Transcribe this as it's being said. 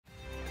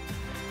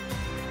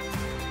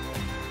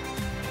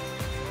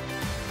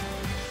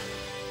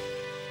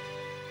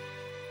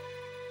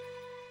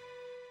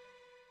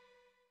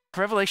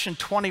Revelation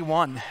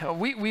 21.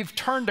 We've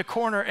turned a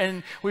corner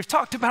and we've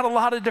talked about a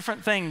lot of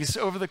different things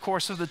over the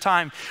course of the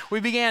time. We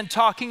began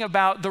talking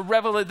about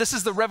this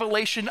is the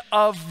revelation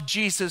of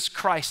Jesus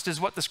Christ,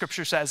 is what the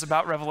scripture says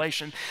about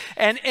Revelation.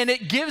 And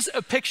it gives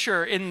a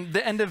picture in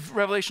the end of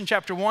Revelation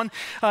chapter 1.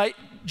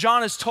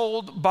 John is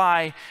told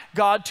by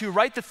God to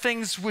write the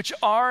things which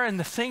are and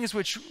the things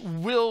which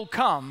will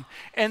come.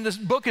 And this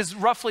book is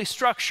roughly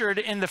structured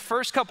in the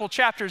first couple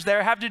chapters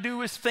there have to do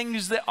with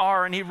things that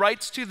are, and he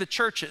writes to the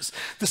churches,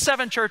 the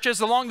 7 churches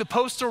along the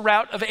postal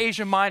route of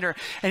Asia Minor,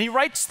 and he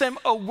writes them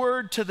a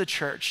word to the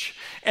church.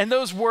 And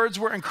those words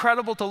were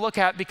incredible to look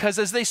at because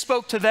as they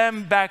spoke to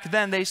them back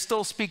then, they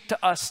still speak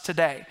to us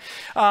today.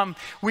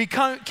 We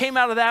came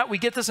out of that, we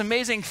get this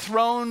amazing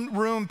throne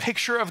room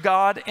picture of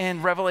God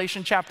in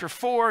Revelation chapter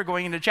 4,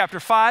 going into chapter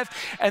 5,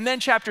 and then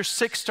chapter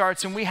 6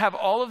 starts, and we have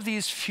all of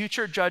these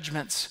future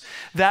judgments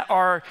that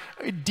are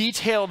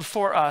detailed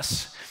for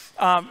us.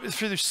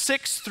 Through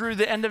 6 through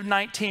the end of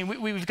 19,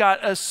 we've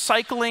got a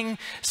cycling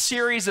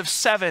series of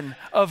 7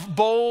 of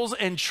bowls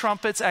and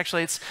trumpets.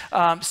 Actually, it's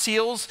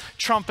seals,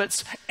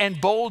 trumpets,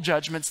 and bowl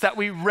judgments that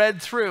we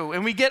read through.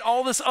 And we get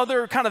all this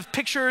other kind of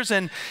pictures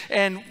and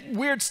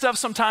weird stuff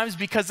sometimes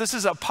because this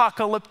is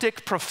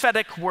apocalyptic,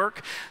 prophetic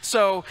work.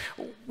 So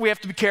we have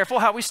to be careful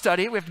how we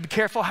study it. We have to be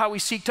careful how we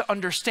seek to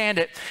understand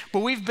it. But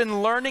we've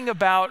been learning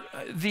about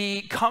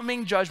the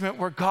coming judgment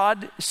where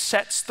God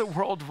sets the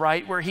world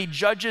right, where he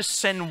judges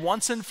sin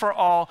once and for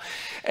all.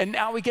 And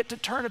now we get to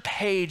turn a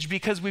page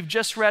because we've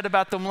just read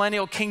about the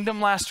millennial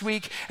kingdom last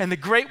week and the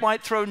great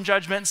white throne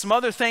judgment and some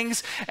other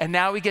things. And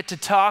now we get to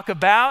talk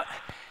about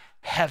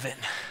heaven.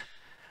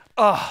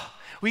 Oh,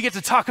 we get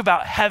to talk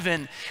about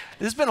heaven.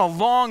 This has been a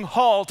long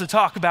haul to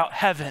talk about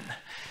heaven.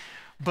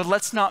 But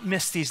let's not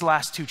miss these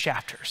last 2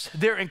 chapters.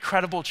 They're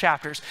incredible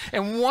chapters.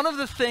 And one of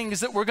the things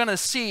that we're going to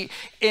see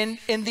in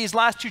these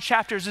last 2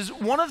 chapters is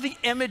one of the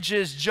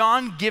images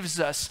John gives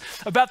us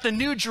about the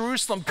new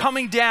Jerusalem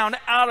coming down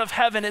out of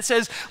heaven. It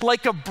says,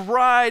 like a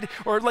bride,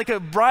 or like a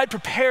bride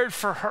prepared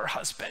for her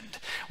husband.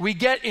 We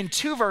get in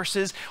 2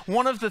 verses,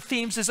 one of the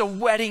themes is a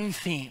wedding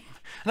theme.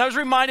 And I was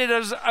reminded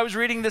as I was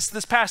reading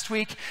this past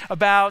week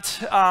about...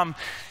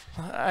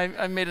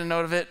 I made a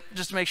note of it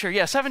just to make sure.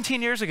 Yeah,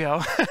 17 years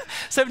ago,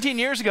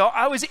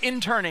 I was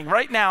interning.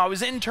 Right now, I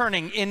was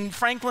interning in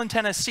Franklin,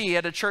 Tennessee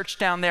at a church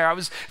down there. I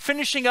was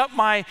finishing up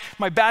my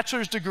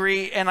bachelor's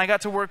degree, and I got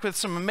to work with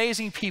some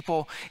amazing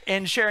people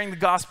in sharing the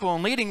gospel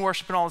and leading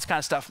worship and all this kind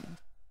of stuff.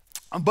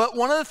 But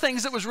one of the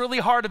things that was really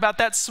hard about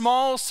that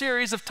small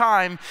series of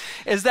time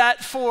is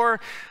that for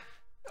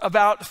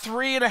about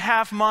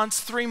 3.5 months,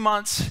 3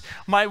 months,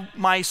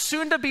 my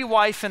soon-to-be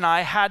wife and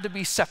I had to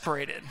be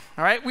separated,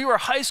 all right? We were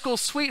high school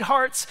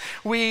sweethearts.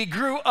 We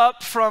grew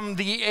up from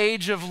the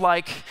age of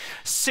like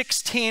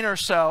 16 or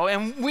so,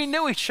 and we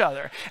knew each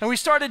other. And we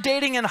started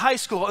dating in high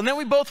school, and then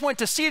we both went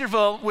to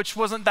Cedarville, which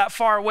wasn't that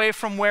far away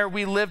from where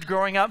we lived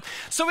growing up.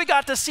 So we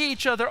got to see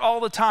each other all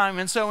the time.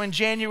 And so in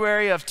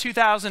January of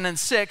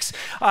 2006,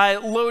 I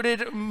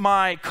loaded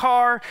my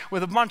car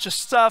with a bunch of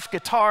stuff,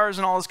 guitars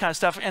and all this kind of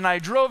stuff, and I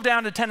drove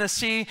down to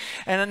Tennessee,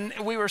 and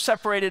we were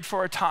separated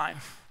for a time.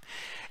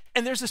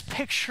 And there's this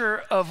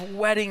picture of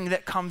wedding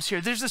that comes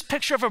here. There's this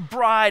picture of a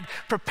bride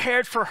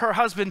prepared for her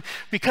husband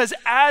because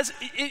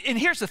and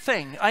here's the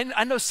thing.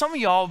 I know some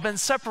of y'all have been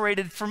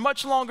separated for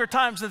much longer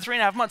times than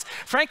 3.5 months.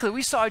 Frankly,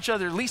 we saw each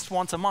other at least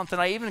once a month,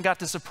 and I even got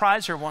to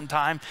surprise her one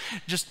time.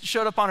 Just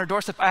showed up on her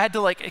doorstep. I had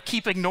to like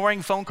keep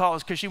ignoring phone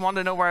calls because she wanted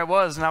to know where I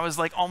was, and I was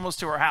like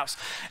almost to her house.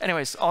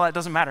 Anyways, all that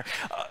doesn't matter.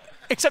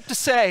 Except to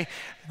say,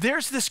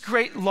 there's this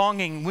great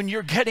longing when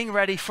you're getting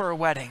ready for a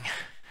wedding.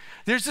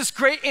 There's this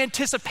great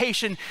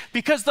anticipation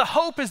because the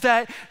hope is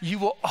that you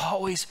will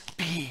always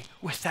be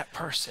with that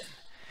person.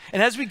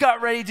 And as we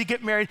got ready to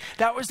get married,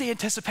 that was the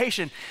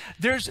anticipation.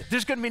 There's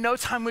going to be no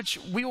time which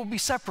we will be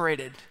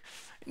separated.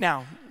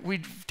 Now,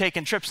 we've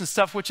taken trips and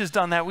stuff which has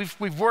done that.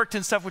 We've worked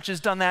and stuff which has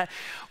done that.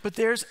 But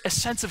there's a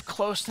sense of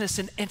closeness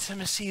and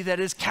intimacy that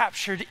is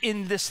captured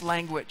in this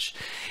language.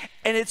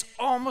 And it's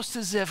almost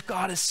as if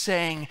God is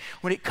saying,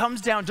 when it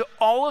comes down to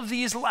all of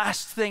these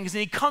last things,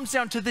 and he comes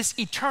down to this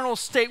eternal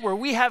state where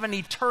we have an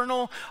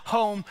eternal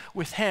home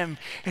with him,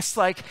 it's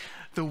like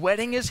the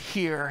wedding is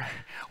here.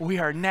 We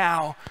are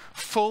now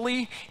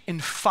fully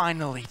and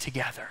finally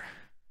together.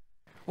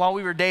 While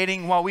we were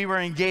dating, while we were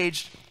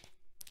engaged,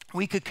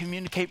 we could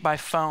communicate by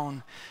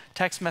phone.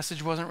 Text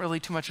message wasn't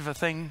really too much of a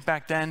thing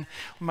back then.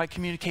 We might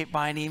communicate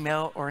by an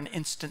email or an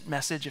instant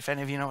message, if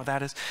any of you know what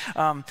that is.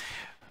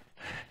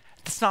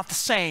 It's not the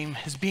same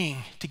as being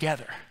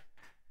together.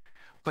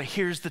 But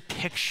here's the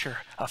picture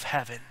of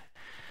heaven.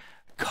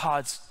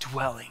 God's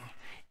dwelling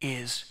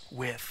is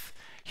with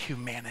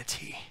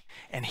humanity,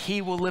 and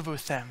he will live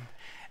with them,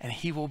 and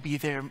he will be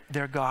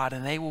their God,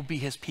 and they will be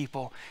his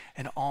people,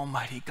 and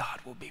Almighty God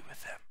will be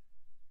with them.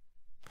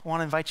 I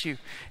want to invite you,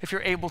 if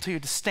you're able to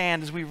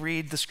stand as we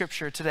read the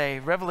scripture today.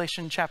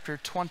 Revelation chapter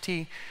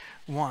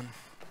 21.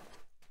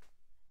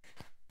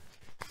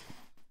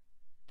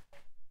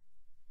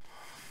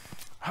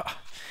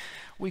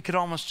 We could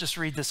almost just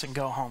read this and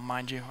go home,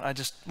 mind you. I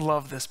just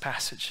love this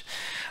passage.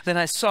 Then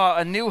I saw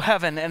a new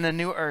heaven and a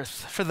new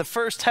earth, for the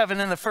first heaven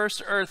and the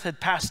first earth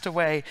had passed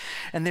away,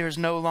 and there is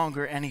no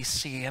longer any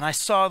sea. And I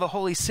saw the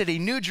holy city,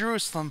 New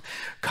Jerusalem,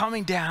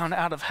 coming down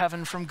out of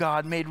heaven from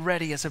God, made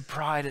ready as a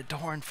bride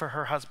adorned for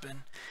her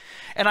husband.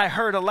 And I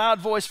heard a loud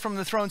voice from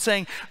the throne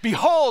saying,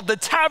 "Behold, the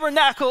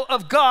tabernacle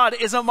of God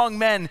is among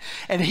men,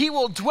 and he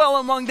will dwell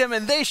among them,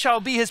 and they shall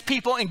be his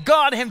people, and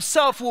God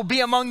himself will be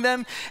among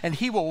them, and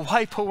he will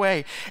wipe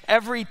away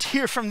every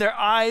tear from their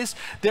eyes.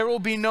 There will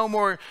be no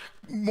more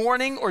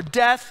mourning or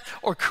death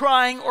or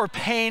crying or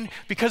pain,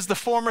 because the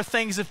former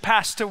things have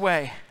passed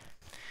away."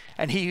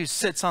 And he who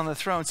sits on the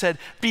throne said,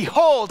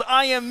 "Behold,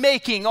 I am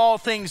making all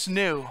things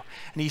new."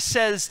 And he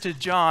says to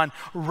John,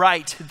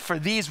 "Write, for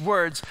these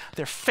words,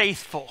 they're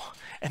faithful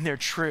and they're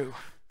true."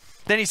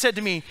 Then he said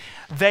to me,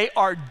 "They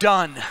are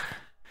done.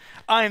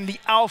 I am the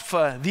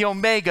Alpha, the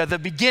Omega, the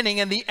beginning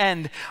and the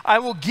end. I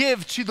will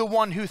give to the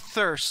one who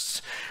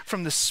thirsts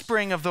from the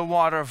spring of the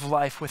water of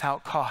life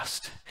without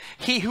cost.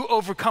 He who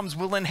overcomes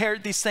will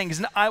inherit these things,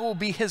 and I will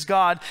be his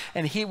God,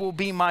 and he will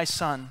be my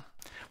son.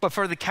 But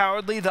for the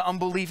cowardly, the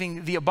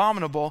unbelieving, the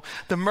abominable,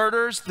 the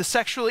murderers, the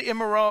sexually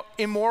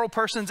immoral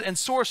persons, and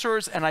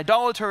sorcerers, and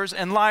idolaters,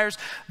 and liars,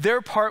 their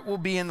part will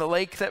be in the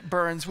lake that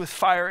burns with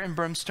fire and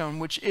brimstone,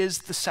 which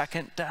is the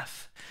second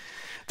death."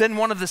 Then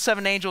one of the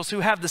seven angels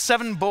who have the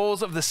seven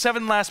bowls of the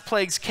seven last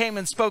plagues came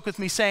and spoke with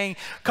me, saying,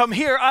 "Come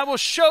here, I will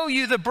show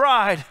you the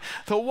bride,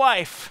 the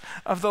wife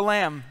of the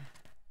Lamb."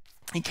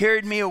 He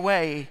carried me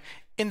away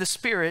in the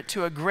spirit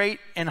to a great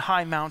and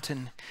high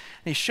mountain,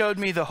 and he showed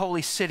me the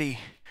holy city,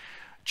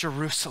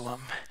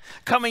 Jerusalem,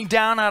 coming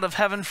down out of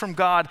heaven from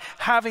God,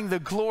 having the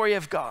glory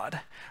of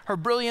God. Her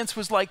brilliance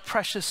was like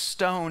precious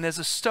stone, as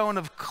a stone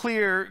of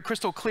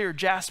crystal clear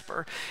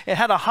jasper. It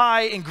had a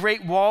high and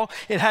great wall.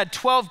 It had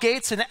 12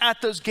 gates, and at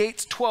those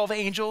gates 12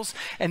 angels,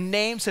 and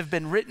names have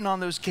been written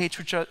on those gates,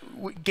 which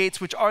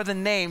are the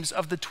names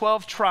of the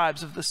 12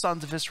 tribes of the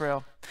sons of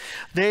Israel.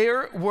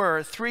 There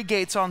were 3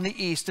 gates on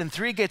the east, and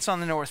 3 gates on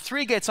the north,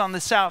 3 gates on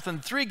the south,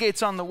 and 3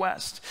 gates on the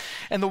west.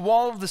 And the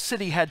wall of the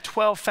city had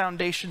 12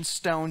 foundation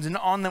stones, and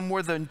on them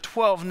were the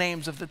 12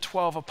 names of the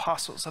 12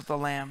 apostles of the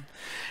Lamb.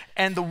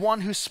 And the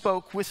one who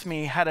spoke with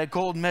me had a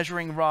gold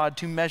measuring rod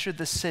to measure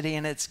the city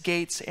and its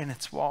gates and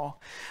its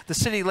wall. The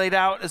city laid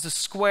out as a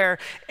square,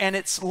 and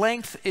its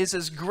length is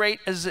as great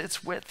as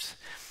its width.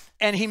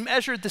 And he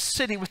measured the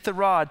city with the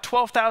rod,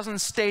 12,000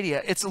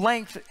 stadia. Its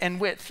length and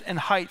width and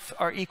height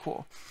are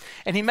equal.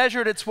 And he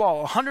measured its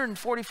wall,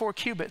 144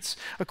 cubits,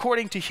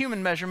 according to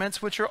human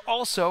measurements, which are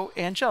also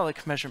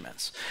angelic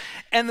measurements.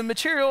 And the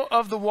material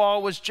of the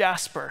wall was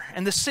jasper,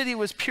 and the city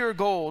was pure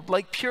gold,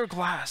 like pure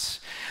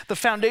glass. The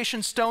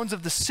foundation stones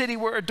of the city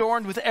were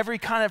adorned with every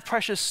kind of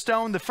precious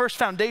stone. The first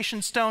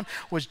foundation stone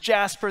was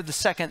jasper, the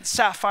second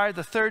sapphire,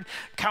 the third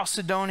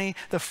chalcedony,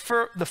 the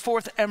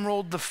fourth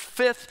emerald, the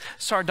fifth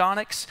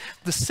sardonyx,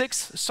 the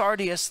sixth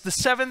sardius, the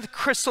seventh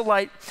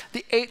chrysolite,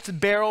 the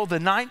eighth beryl, the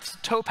ninth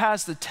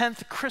topaz, the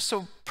 10th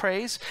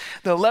chrysoprase,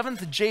 the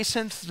 11th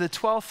jacinth, the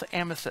 12th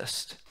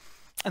amethyst.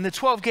 And the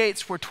 12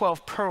 gates were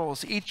 12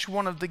 pearls. Each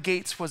one of the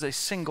gates was a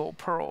single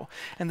pearl.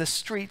 And the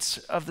streets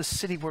of the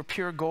city were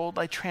pure gold,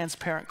 like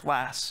transparent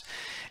glass.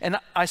 And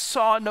I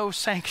saw no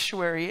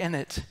sanctuary in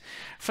it,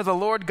 for the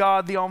Lord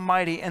God, the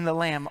Almighty, and the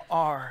Lamb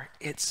are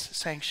its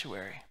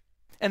sanctuary.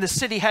 And the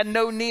city had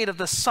no need of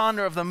the sun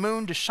or of the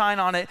moon to shine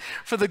on it,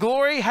 for the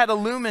glory had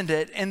illumined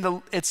it,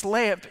 and its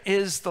lamp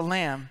is the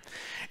Lamb.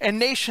 And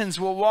nations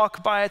will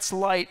walk by its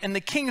light, and the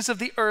kings of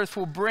the earth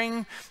will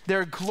bring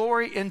their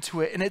glory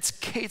into it, and its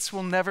gates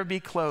will never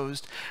be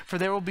closed, for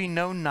there will be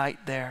no night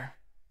there.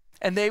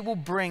 And they will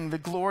bring the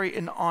glory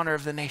and honor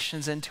of the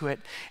nations into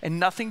it, and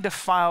nothing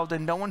defiled,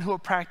 and no one who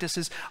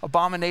practices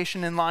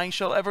abomination and lying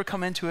shall ever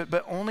come into it,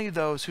 but only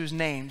those whose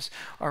names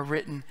are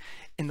written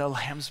in the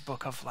Lamb's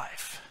book of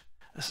life.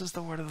 This is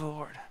the word of the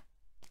Lord.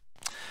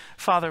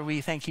 Father, we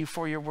thank you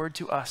for your word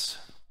to us.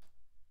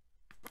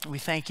 We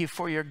thank you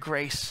for your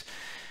grace,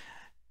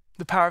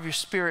 the power of your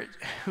Spirit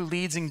who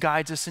leads and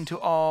guides us into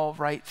all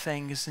right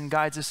things and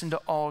guides us into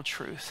all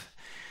truth.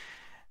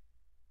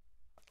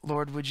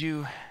 Lord, would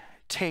you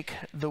take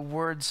the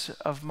words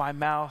of my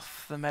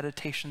mouth, the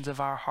meditations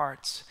of our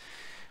hearts,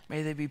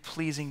 may they be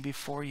pleasing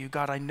before you.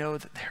 God, I know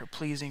that they're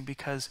pleasing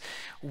because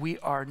we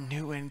are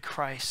new in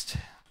Christ.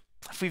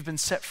 If we've been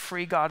set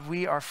free, God,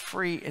 we are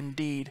free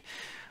indeed.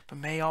 But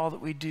may all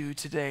that we do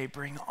today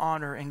bring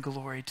honor and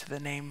glory to the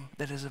name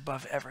that is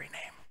above every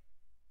name,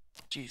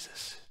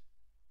 Jesus.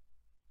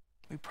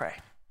 We pray.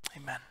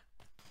 Amen.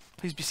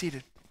 Please be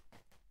seated.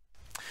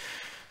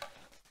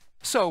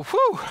 So,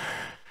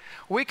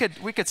 we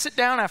could sit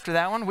down after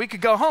that one. We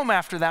could go home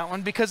after that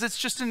one because it's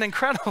just an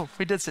incredible,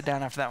 we did sit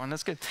down after that one,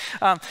 that's good.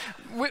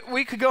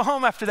 We could go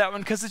home after that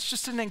one because it's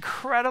just an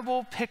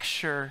incredible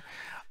picture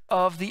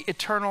of the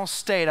eternal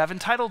state. I've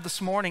entitled this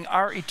morning,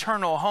 Our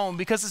Eternal Home,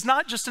 because it's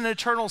not just an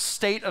eternal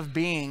state of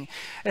being.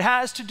 It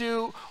has to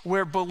do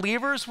where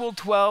believers will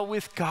dwell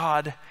with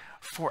God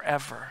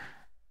forever.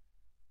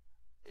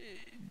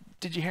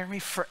 Did you hear me?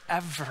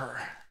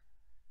 Forever.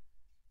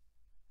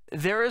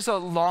 There is a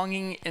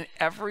longing in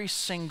every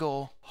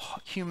single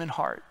human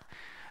heart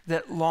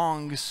that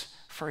longs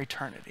for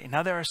eternity.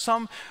 Now, there are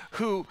some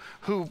who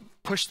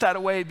push that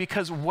away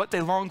because what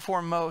they long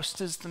for most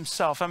is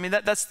themselves. I mean,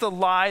 that's the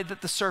lie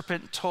that the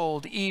serpent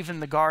told Eve in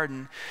the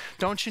garden.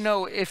 Don't you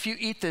know, if you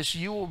eat this,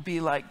 you will be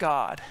like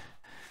God.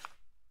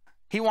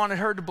 He wanted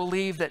her to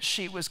believe that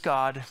she was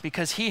God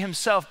because he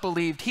himself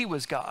believed he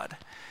was God.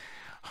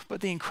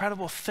 But the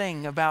incredible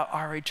thing about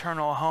our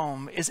eternal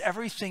home is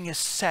everything is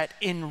set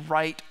in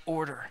right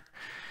order.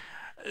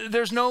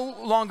 There's no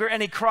longer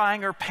any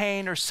crying or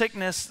pain or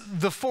sickness.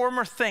 The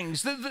former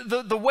things,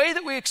 the way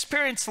that we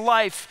experience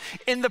life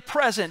in the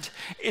present,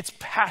 it's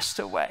passed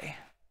away.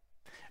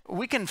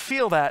 We can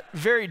feel that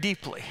very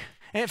deeply.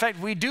 In fact,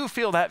 we do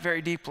feel that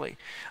very deeply.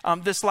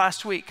 This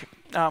last week,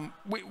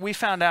 we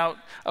found out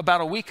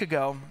about a week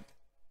ago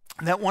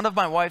that one of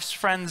my wife's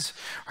friends,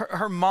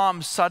 her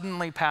mom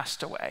suddenly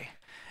passed away.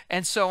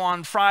 And so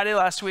on Friday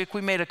last week,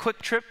 we made a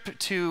quick trip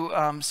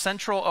to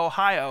central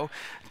Ohio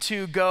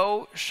to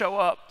go show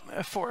up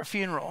for a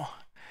funeral,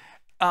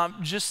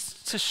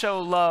 just to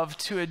show love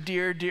to a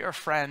dear, dear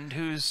friend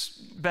who's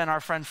been our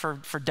friend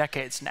for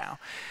decades now.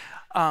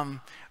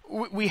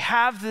 We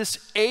have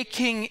this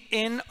aching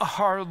in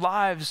our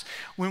lives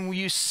when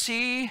you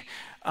see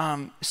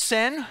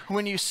sin,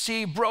 when you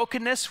see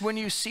brokenness, when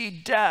you see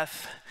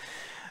death,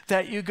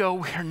 that you go,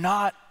 we're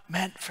not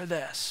meant for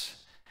this.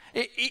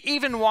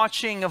 Even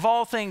watching, of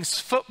all things,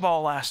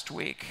 football last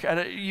week.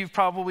 You've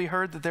probably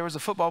heard that there was a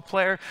football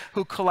player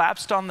who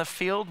collapsed on the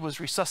field, was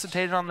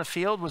resuscitated on the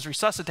field, was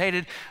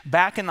resuscitated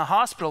back in the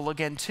hospital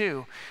again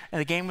too. And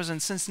the game was in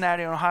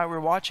Cincinnati, Ohio. We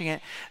were watching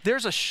it.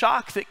 There's a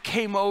shock that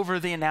came over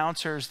the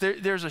announcers.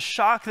 There's a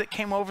shock that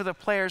came over the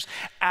players,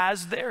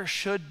 as there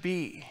should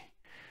be,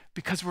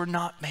 because we're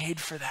not made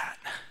for that.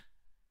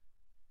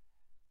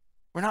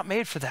 We're not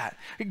made for that.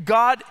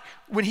 God,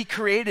 when he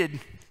created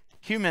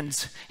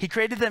humans, he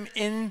created them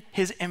in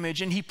his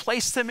image, and he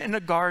placed them in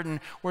a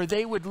garden where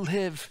they would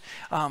live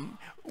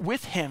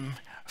with him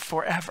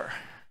forever.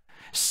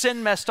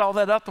 Sin messed all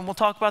that up, and we'll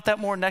talk about that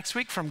more next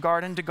week, from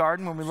garden to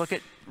garden, when we look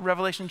at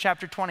Revelation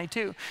chapter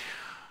 22.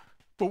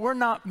 But we're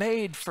not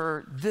made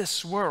for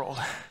this world.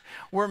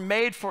 We're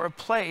made for a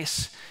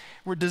place,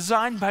 we're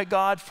designed by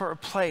God for a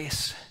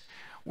place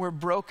where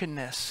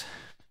brokenness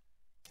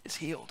is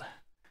healed,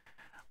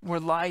 where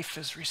life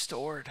is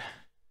restored,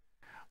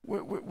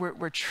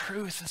 where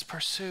truth is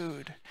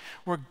pursued,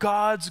 where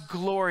God's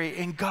glory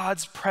and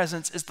God's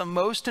presence is the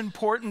most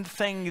important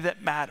thing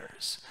that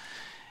matters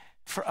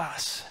for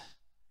us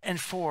and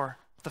for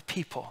the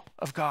people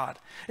of God.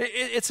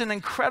 It's an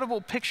incredible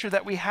picture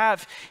that we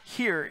have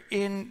here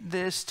in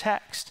this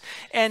text.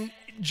 And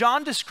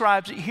John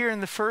describes it here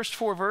in the first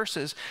 4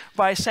 verses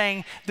by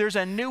saying there's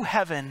a new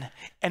heaven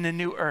and a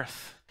new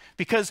earth,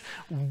 because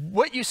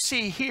what you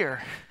see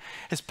here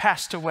has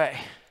passed away.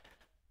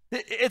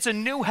 It's a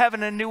new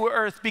heaven and a new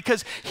earth,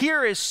 because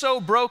here is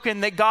so broken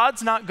that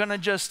God's not going to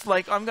just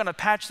like, I'm going to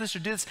patch this or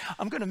do this.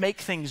 I'm going to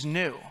make things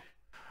new.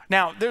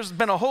 Now, there's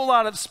been a whole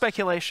lot of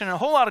speculation, a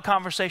whole lot of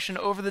conversation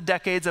over the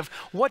decades of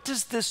what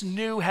does this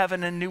new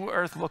heaven and new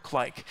earth look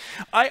like?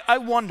 I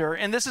wonder,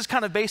 and this is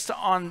kind of based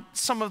on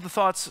some of the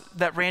thoughts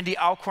that Randy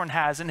Alcorn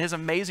has in his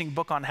amazing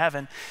book on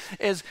heaven,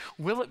 is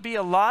will it be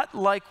a lot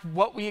like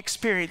what we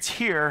experience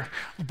here,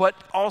 but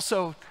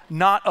also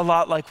not a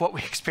lot like what we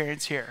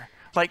experience here?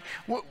 Like,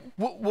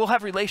 we'll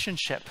have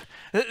relationship.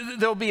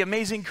 There'll be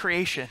amazing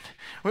creation.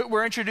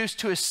 We're introduced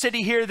to a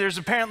city here. There's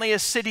apparently a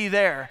city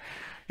there.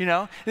 You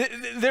know,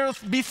 there'll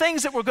be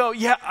things that will go,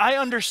 yeah, I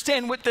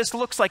understand what this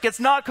looks like. It's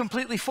not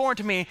completely foreign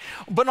to me.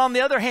 But on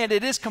the other hand,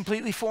 it is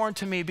completely foreign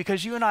to me,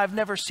 because you and I have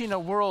never seen a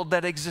world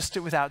that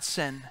existed without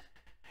sin.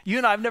 You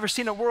and I have never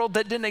seen a world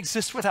that didn't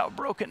exist without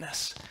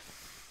brokenness.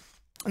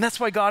 And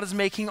that's why God is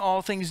making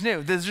all things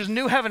new. There's a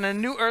new heaven and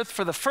a new earth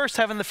for the first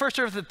heaven. The first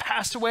earth had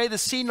passed away. The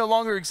sea no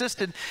longer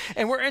existed.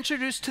 And we're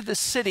introduced to the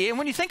city. And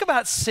when you think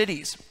about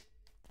cities,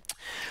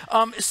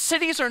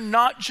 cities are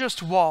not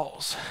just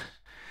walls.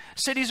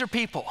 Cities are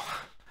people.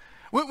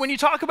 When you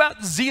talk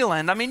about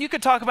Zeeland, I mean, you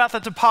could talk about the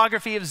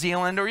topography of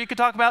Zeeland, or you could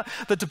talk about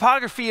the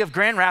topography of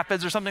Grand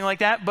Rapids or something like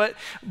that, but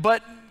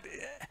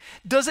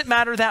does it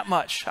matter that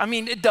much? I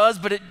mean, it does,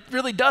 but it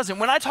really doesn't.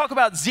 When I talk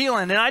about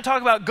Zeeland and I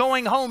talk about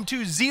going home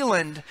to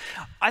Zeeland,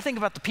 I think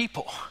about the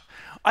people.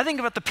 I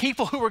think about the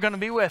people who we're going to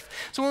be with.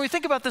 So when we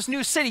think about this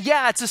new city,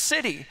 yeah, it's a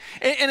city.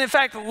 And in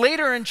fact,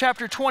 later in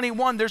chapter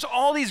 21, there's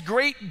all these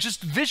great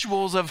just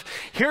visuals of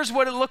here's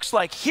what it looks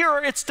like. Here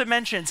are its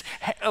dimensions,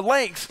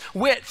 length,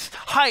 width,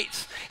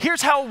 height.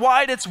 Here's how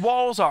wide its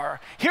walls are.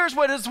 Here's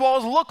what its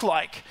walls look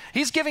like.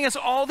 He's giving us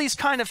all these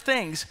kind of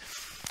things.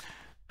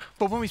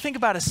 But when we think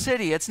about a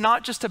city, it's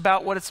not just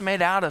about what it's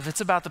made out of.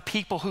 It's about the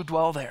people who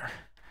dwell there.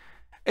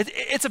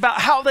 It's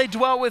about how they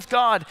dwell with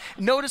God.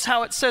 Notice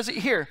how it says it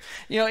here.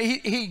 You know,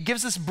 he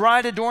gives this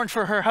bride adorned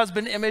for her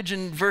husband image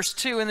in verse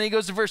 2, and then he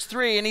goes to verse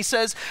 3, and he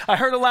says, I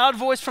heard a loud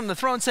voice from the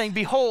throne saying,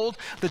 behold,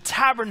 the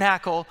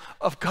tabernacle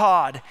of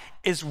God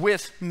is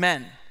with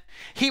men.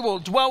 He will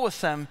dwell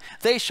with them.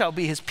 They shall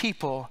be his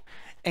people,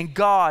 and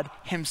God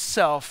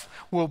himself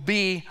will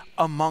be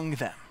among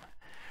them.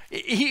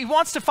 He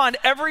wants to find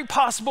every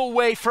possible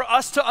way for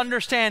us to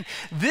understand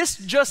this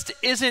just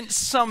isn't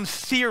some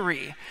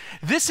theory.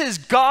 This is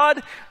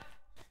God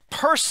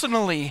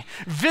personally,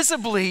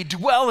 visibly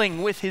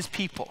dwelling with his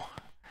people.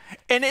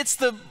 And it's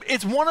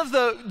one of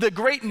the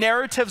great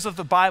narratives of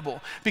the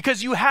Bible,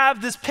 because you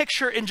have this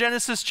picture in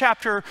Genesis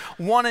chapter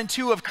 1 and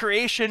 2 of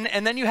creation,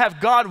 and then you have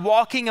God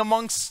walking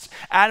amongst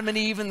Adam and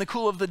Eve in the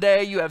cool of the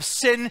day. You have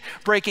sin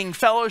breaking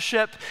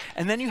fellowship,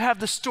 and then you have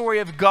the story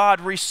of God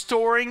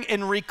restoring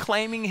and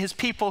reclaiming his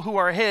people who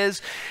are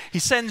his. He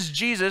sends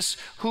Jesus,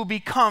 who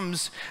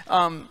becomes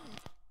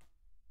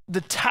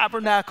the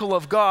tabernacle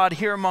of God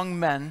here among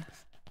men,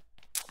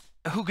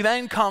 who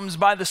then comes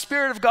by the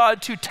Spirit of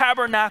God to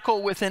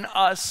tabernacle within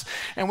us.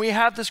 And we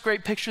have this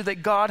great picture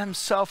that God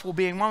himself will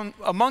be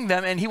among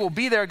them, and he will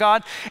be their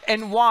God.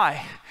 And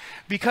why?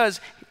 Because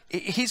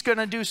he's going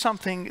to do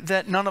something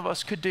that none of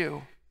us could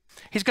do.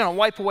 He's going to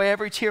wipe away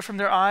every tear from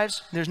their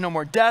eyes. There's no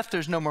more death.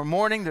 There's no more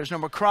mourning. There's no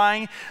more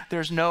crying.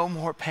 There's no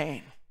more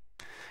pain.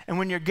 And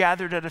when you're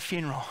gathered at a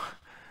funeral,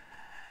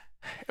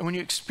 and when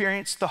you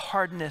experience the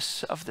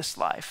hardness of this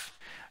life,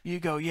 you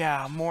go,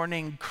 yeah,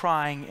 mourning,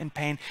 crying, and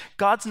pain.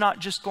 God's not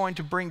just going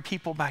to bring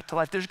people back to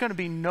life. There's going to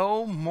be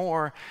no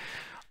more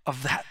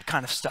of that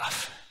kind of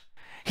stuff.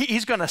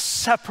 He's going to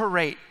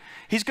separate.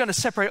 He's going to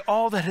separate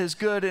all that is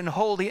good and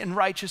holy and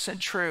righteous and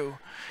true.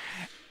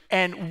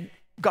 And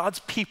God's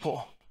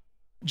people,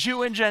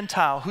 Jew and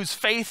Gentile, whose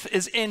faith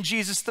is in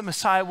Jesus the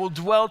Messiah, will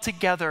dwell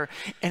together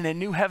in a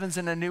new heavens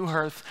and a new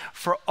earth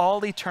for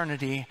all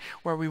eternity,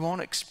 where we won't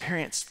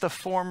experience the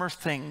former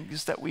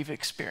things that we've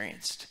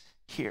experienced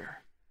here.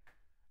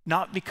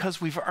 Not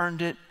because we've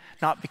earned it,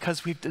 not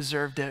because we've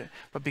deserved it,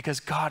 but because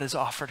God has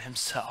offered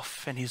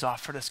himself, and he's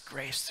offered us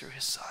grace through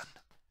his Son.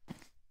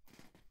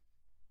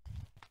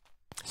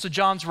 So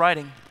John's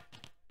writing.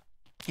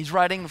 He's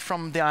writing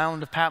from the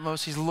island of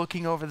Patmos. He's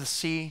looking over the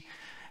sea.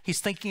 He's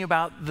thinking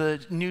about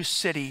the new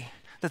city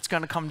that's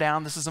going to come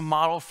down. This is a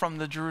model from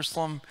the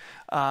Jerusalem,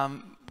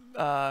 can't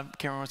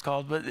remember what it's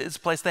called, but it's a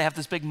place, they have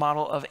this big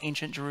model of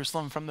ancient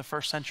Jerusalem from the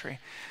 1st century.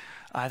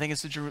 I think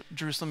it's the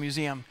Jerusalem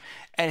Museum.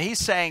 And he's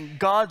saying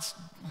God's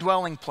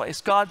dwelling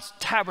place, God's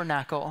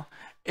tabernacle,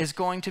 is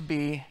going to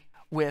be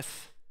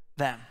with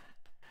them.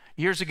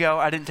 Years ago,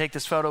 I didn't take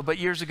this photo, but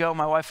years ago,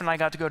 my wife and I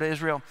got to go to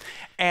Israel,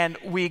 and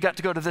we got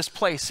to go to this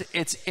place.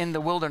 It's in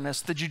the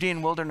wilderness, the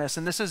Judean wilderness,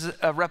 and this is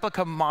a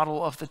replica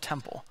model of the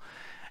temple.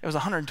 It was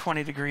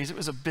 120 degrees. It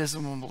was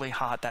abysmally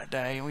hot that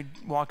day, and we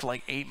walked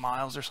like 8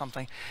 miles or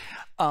something.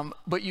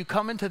 But you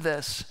come into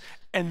this,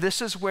 and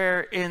this is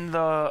where in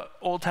the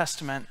Old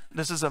Testament,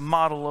 this is a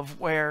model of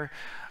where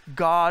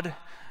God,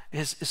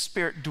 his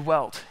Spirit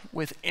dwelt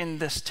within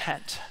this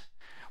tent.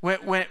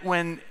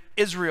 When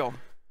Israel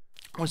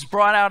was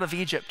brought out of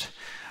Egypt,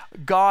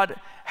 God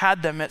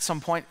had them at some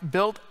point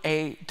build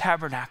a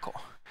tabernacle.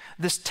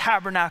 This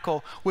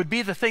tabernacle would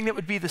be the thing that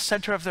would be the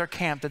center of their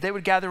camp, that they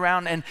would gather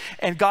around,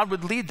 and God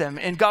would lead them.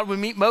 And God would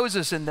meet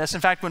Moses in this.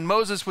 In fact, when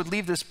Moses would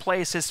leave this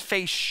place, his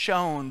face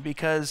shone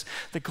because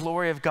the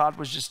glory of God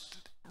was just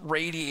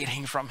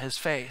radiating from his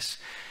face.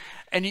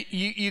 And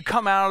you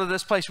come out of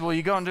this place. Well,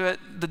 you go into it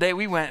the day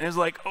we went, and it was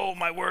like, oh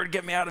my word,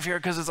 get me out of here,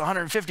 because it's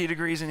 150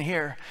 degrees in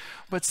here.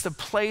 But it's the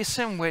place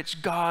in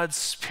which God's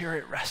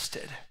Spirit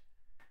rested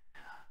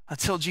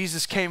until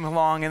Jesus came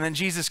along. And then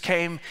Jesus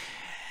came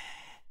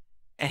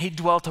and he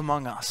dwelt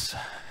among us.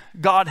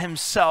 God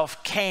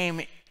himself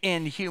came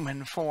in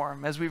human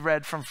form, as we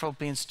read from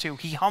Philippians 2.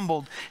 He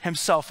humbled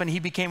himself and he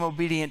became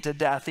obedient to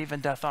death, even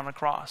death on a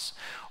cross.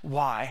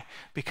 Why?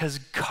 Because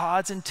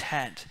God's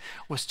intent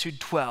was to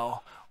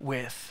dwell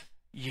with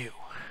you.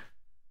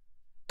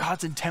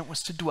 God's intent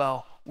was to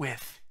dwell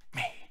with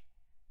me.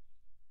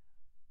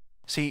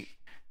 See,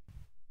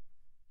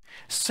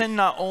 sin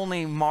not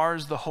only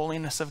mars the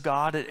holiness of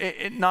God,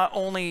 it not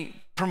only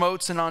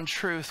promotes an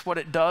untruth. What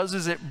it does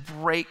is it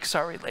breaks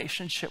our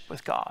relationship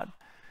with God.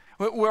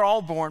 We're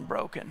all born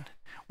broken.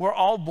 We're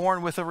all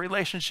born with a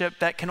relationship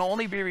that can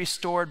only be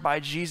restored by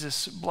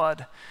Jesus'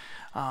 blood.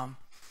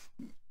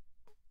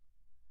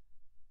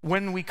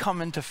 When we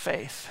come into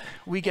faith,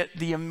 we get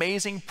the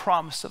amazing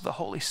promise of the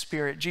Holy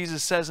Spirit.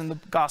 Jesus says in the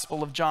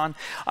Gospel of John,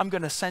 I'm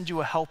going to send you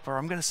a helper.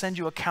 I'm going to send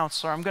you a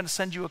counselor. I'm going to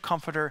send you a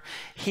comforter.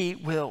 He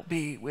will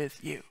be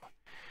with you.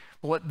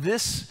 What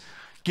this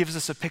gives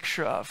us a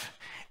picture of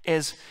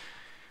is,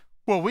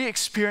 well, we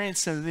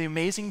experience the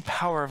amazing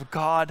power of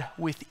God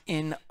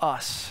within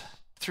us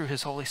through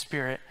his Holy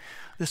Spirit.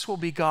 This will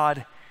be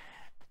God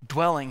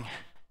dwelling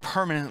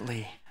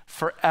permanently,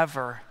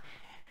 forever,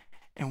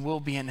 and we'll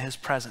be in his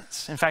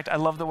presence. In fact, I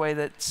love the way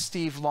that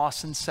Steve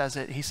Lawson says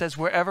it. He says,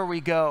 wherever we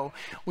go,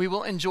 we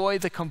will enjoy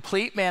the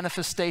complete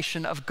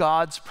manifestation of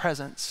God's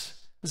presence.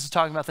 This is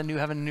talking about the new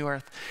heaven and new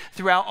earth.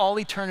 Throughout all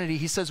eternity,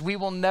 he says, we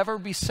will never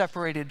be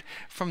separated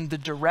from the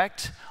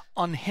direct,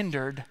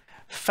 unhindered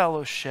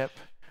fellowship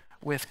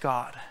with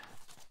God.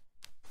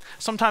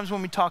 Sometimes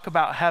when we talk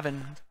about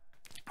heaven,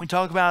 we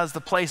talk about it as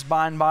the place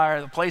by and by,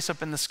 or the place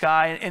up in the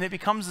sky, and it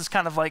becomes this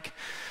kind of like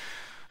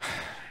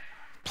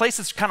place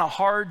that's kind of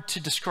hard to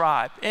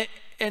describe.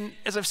 And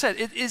as I've said,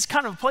 it is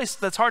kind of a place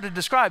that's hard to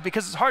describe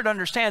because it's hard to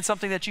understand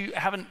something that you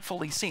haven't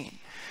fully seen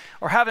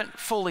or haven't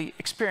fully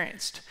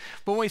experienced.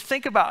 But when we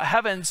think about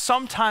heaven,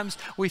 sometimes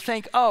we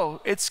think, oh,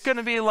 it's going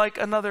to be like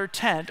another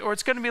tent, or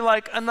it's going to be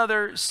like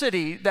another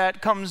city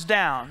that comes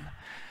down.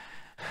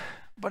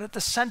 But at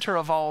the center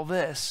of all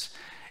this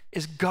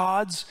is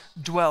God's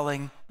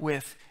dwelling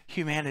with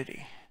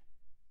humanity.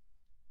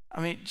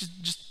 I mean,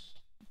 just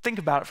think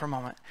about it for a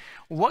moment.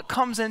 What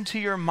comes into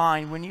your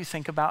mind when you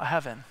think about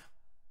heaven?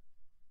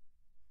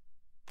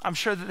 I'm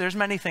sure that there's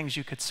many things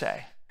you could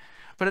say.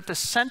 But at the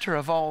center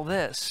of all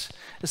this,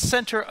 the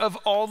center of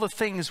all the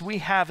things we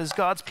have as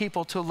God's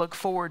people to look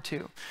forward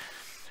to,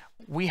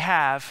 we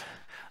have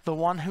the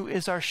one who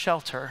is our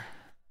shelter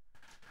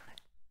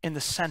in the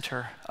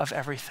center of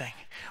everything.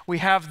 We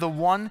have the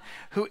one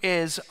who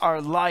is our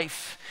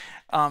life.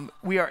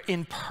 We are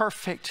in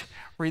perfect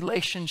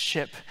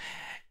relationship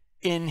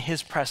in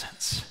his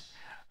presence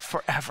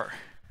forever.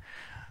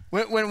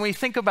 When we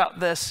think about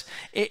this,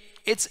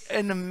 it's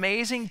an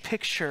amazing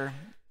picture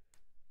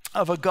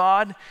of a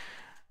God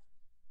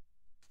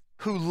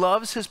who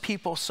loves his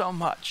people so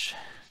much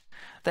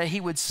that he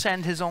would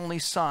send his only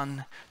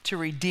son to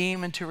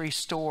redeem and to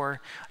restore,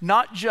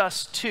 not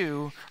just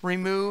to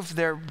remove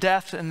their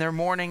death and their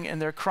mourning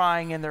and their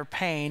crying and their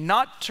pain,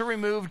 not to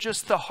remove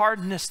just the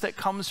hardness that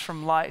comes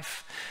from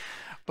life,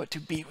 but to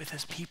be with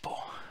his people.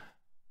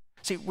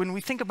 See, when we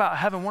think about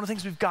heaven, one of the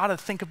things we've got to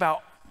think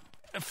about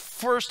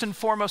first and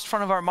foremost in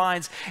front of our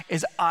minds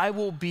is I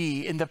will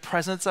be in the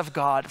presence of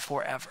God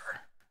forever.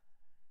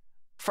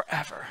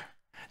 Forever.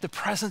 The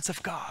presence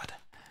of God.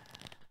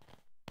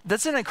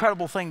 That's an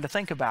incredible thing to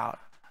think about,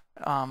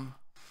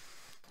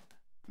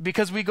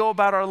 because we go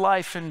about our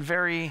life in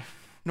very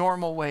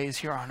normal ways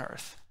here on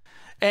earth.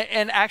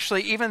 And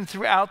actually, even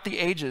throughout the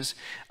ages,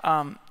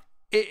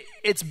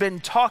 it's been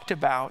talked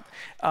about.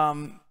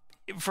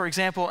 For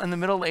example, in the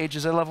Middle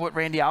Ages, I love what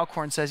Randy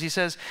Alcorn says. He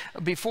says,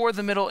 before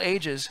the Middle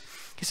Ages,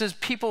 he says,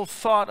 people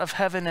thought of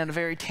heaven in a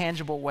very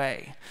tangible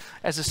way,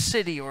 as a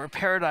city or a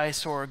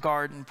paradise or a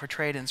garden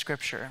portrayed in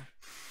Scripture.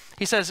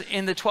 He says,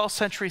 in the 12th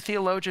century,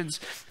 theologians,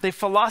 they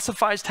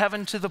philosophized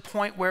heaven to the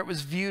point where it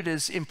was viewed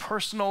as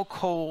impersonal,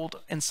 cold,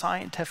 and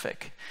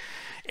scientific.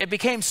 It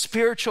became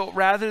spiritual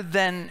rather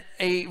than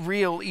a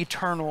real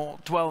eternal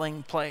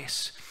dwelling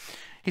place.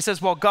 He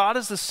says, while God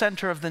is the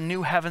center of the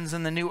new heavens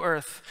and the new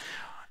earth,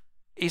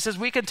 he says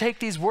we can take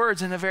these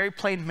words in a very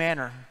plain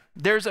manner.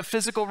 There's a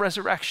physical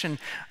resurrection.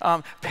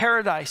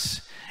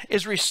 Paradise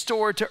is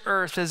restored to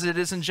earth as it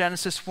is in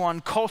Genesis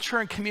 1. Culture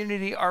and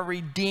community are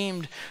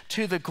redeemed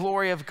to the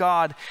glory of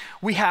God.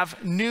 We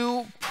have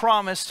new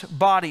promised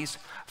bodies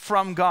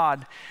from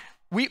God.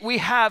 We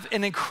have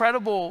an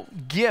incredible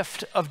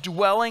gift of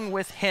dwelling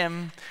with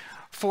him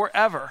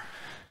forever.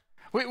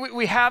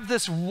 We have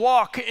this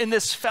walk in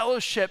this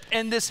fellowship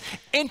and this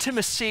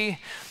intimacy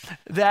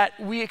that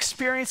we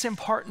experience in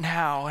part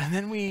now, and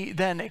then we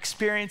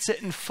experience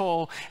it in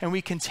full, and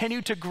we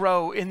continue to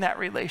grow in that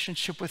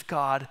relationship with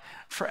God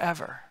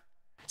forever.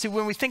 See,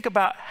 when we think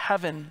about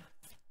heaven,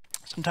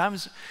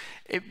 sometimes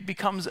it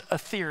becomes a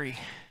theory.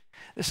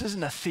 This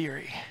isn't a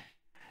theory.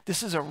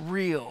 This is a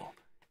real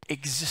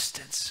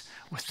existence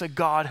with the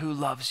God who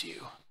loves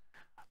you,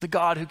 the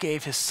God who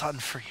gave his son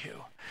for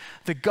you,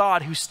 the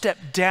God who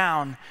stepped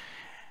down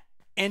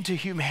into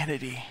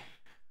humanity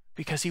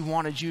because he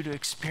wanted you to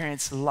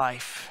experience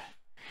life.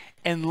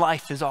 And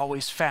life is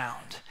always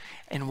found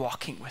in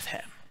walking with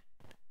him.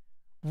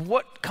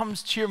 What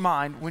comes to your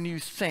mind when you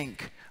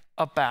think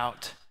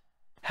about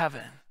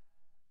heaven?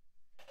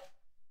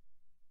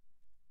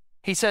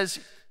 He says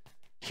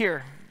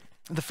here,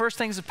 the first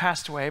things have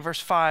passed away. Verse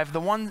 5, the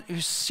one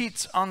who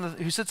sits on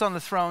the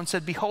throne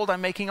said, behold,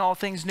 I'm making all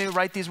things new.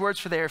 Write these words,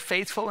 for they are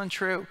faithful and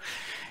true.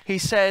 He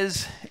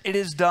says, it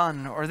is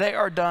done, or they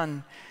are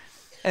done.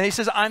 And he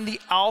says, I'm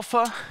the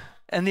Alpha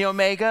and the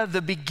Omega,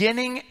 the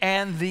beginning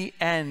and the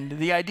end.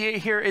 The idea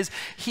here is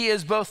he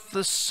is both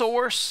the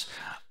source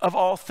of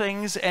all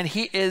things, and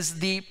he is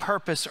the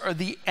purpose or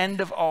the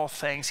end of all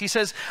things. He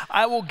says,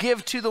 I will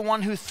give to the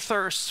one who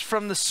thirsts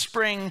from the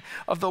spring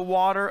of the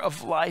water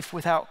of life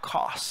without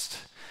cost.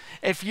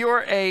 If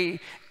you're a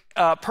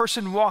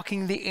person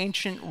walking the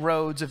ancient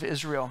roads of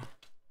Israel,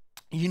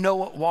 you know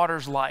what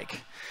water's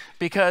like,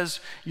 because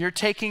you're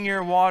taking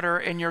your water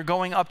and you're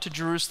going up to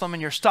Jerusalem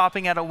and you're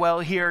stopping at a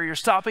well here, you're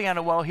stopping at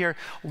a well here.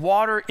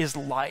 Water is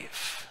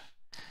life.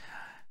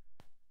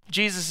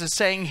 Jesus is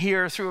saying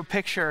here through a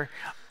picture,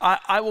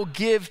 I will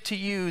give to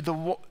you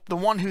the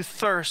one who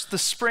thirsts, the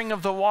spring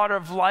of the water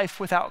of life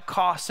without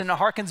cost. And it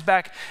harkens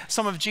back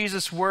some of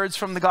Jesus' words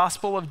from the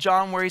Gospel of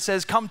John where he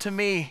says, come to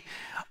me,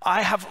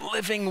 I have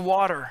living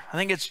water. I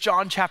think it's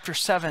John chapter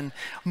 7.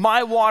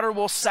 My water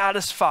will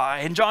satisfy.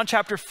 In John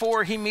chapter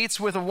 4, he meets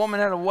with a woman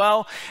at a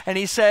well and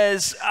he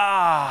says,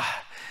 I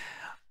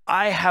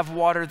have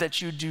water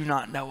that you do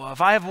not know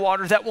of. I have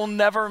water that will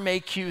never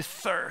make you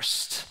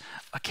thirst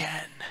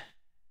again.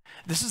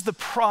 This is the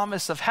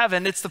promise of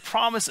heaven. It's the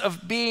promise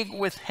of being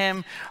with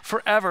him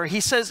forever. He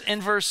says in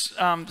verse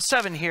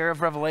 7 here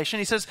of Revelation,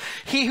 he says,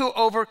 he who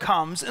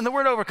overcomes, and the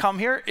word overcome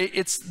here,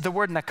 it's the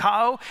word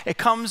nakao.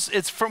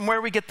 It's from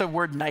where we get the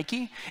word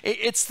Nike.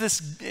 It's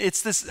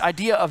this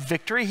idea of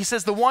victory. He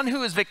says the one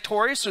who is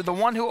victorious, or the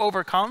one who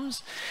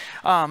overcomes.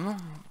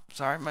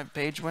 Sorry, my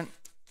page went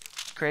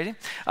crazy.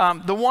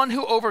 The one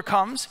who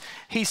overcomes,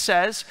 he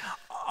says,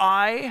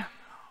 I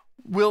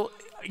will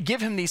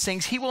give him these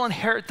things. He will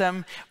inherit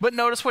them. But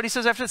notice what he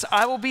says after this.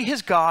 I will be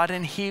his God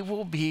and he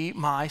will be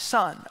my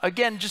son.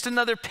 Again, just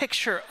another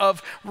picture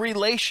of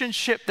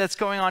relationship that's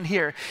going on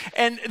here.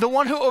 And the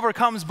one who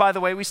overcomes, by the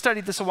way, we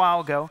studied this a while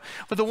ago,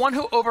 but the one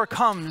who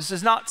overcomes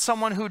is not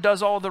someone who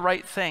does all the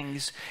right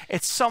things.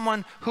 It's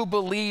someone who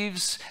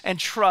believes and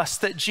trusts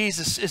that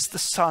Jesus is the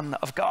Son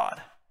of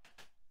God.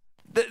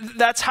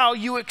 That's how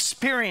you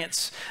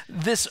experience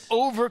this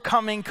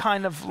overcoming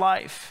kind of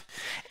life.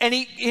 And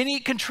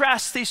he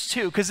contrasts these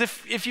two, because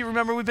if you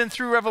remember, we've been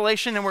through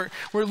Revelation and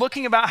we're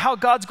looking about how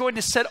God's going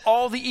to set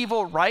all the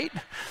evil right.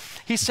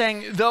 He's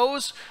saying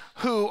those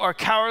who are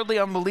cowardly,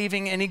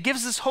 unbelieving, and he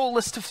gives this whole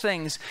list of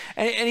things.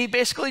 And he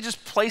basically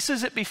just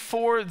places it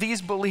before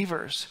these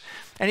believers.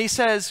 And he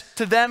says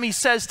to them, he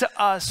says to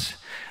us,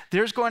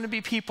 there's going to be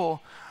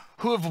people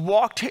who have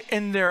walked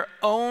in their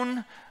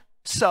own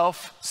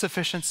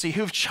self-sufficiency,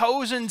 who've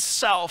chosen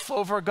self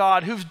over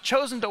God, who've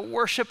chosen to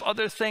worship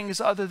other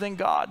things other than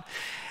God.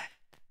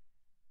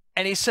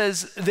 And he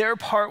says their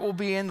part will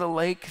be in the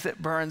lake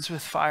that burns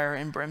with fire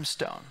and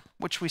brimstone,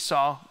 which we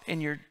saw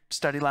in your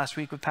study last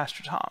week with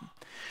Pastor Tom.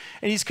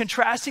 And he's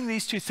contrasting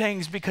these two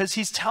things because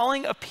he's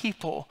telling a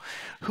people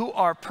who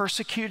are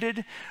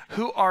persecuted,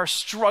 who are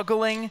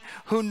struggling,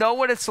 who know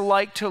what it's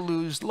like to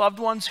lose loved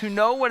ones, who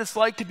know what it's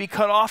like to be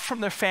cut off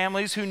from their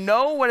families, who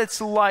know what it's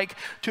like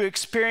to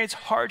experience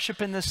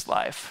hardship in this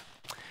life.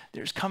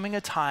 There's coming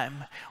a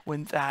time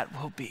when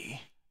that will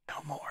be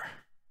no more.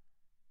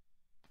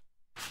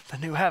 The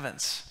new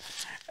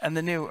heavens and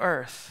the new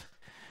earth.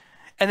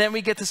 And then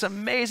we get this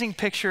amazing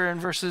picture in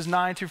verses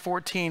 9 through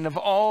 14 of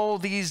all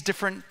these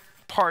different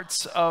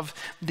parts of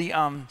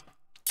the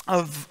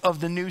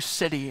new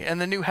city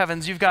and the new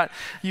heavens. You've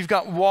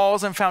got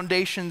walls and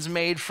foundations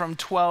made from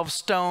 12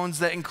 stones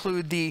that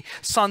include the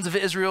sons of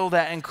Israel,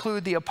 that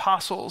include the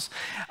apostles,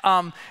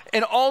 and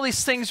all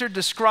these things are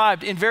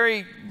described in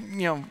very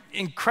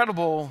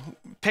incredible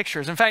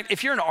pictures. In fact,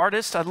 if you're an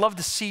artist, I'd love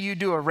to see you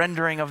do a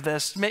rendering of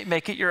this,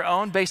 make it your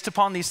own based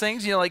upon these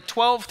things. Like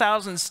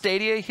 12,000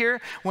 stadia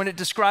here, when it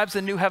describes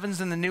the new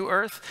heavens and the new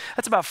earth,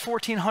 that's about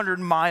 1,400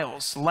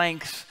 miles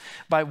length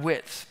by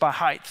width, by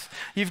height.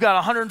 You've got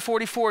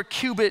 144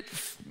 cubit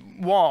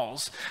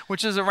walls,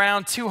 which is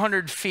around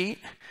 200 feet.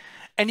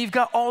 And you've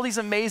got all these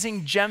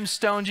amazing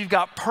gemstones. You've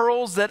got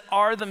pearls that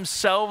are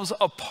themselves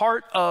a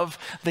part of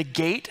the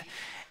gate,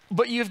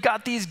 but you've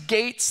got these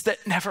gates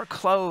that never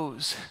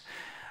close,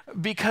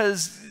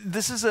 because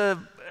this is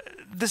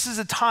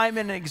a time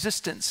in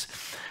existence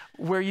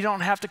where you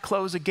don't have to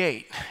close a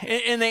gate.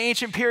 In the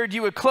ancient period,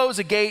 you would close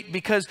a gate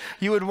because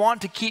you would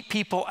want to keep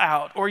people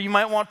out, or you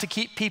might want to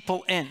keep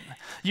people in.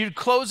 You'd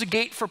close a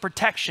gate for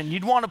protection.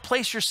 You'd want to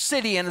place your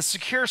city in a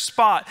secure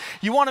spot.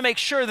 You want to make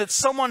sure that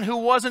someone who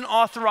wasn't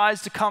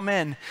authorized to come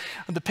in.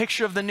 The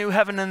picture of the new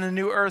heaven and the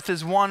new earth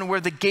is one where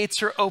the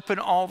gates are open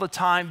all the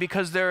time,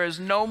 because there is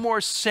no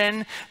more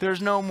sin.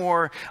 There's no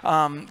more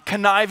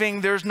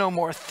conniving. There's no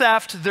more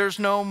theft. There's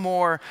no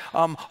more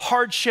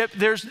hardship.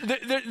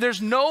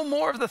 There's no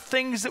more of the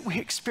things that we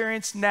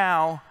experience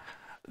now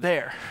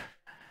there.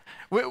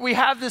 We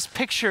have this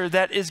picture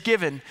that is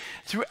given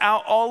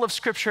throughout all of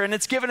Scripture, and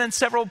it's given in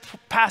several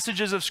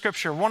passages of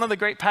Scripture. One of the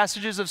great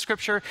passages of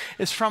Scripture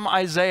is from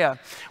Isaiah,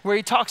 where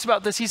he talks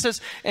about this. He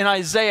says in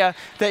Isaiah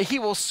that he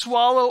will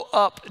swallow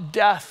up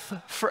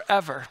death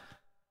forever.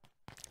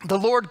 The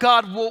Lord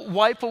God will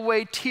wipe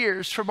away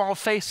tears from all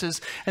faces,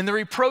 and the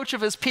reproach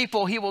of his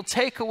people he will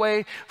take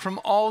away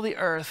from all the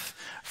earth,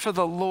 for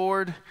the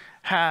Lord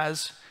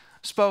has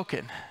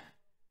spoken.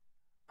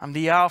 I'm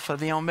the Alpha,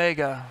 the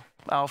Omega.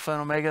 Alpha and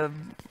Omega,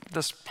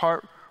 this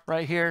part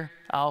right here,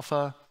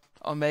 Alpha,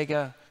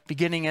 Omega,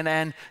 beginning and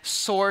end,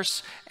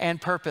 source and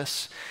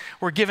purpose.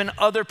 We're given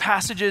other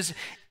passages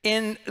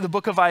in the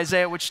book of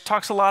Isaiah, which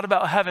talks a lot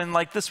about heaven,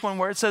 like this one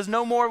where it says,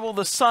 no more will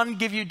the sun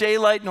give you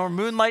daylight, nor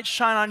moonlight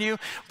shine on you,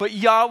 but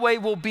Yahweh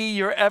will be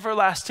your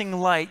everlasting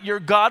light.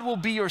 Your God will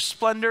be your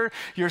splendor.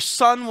 Your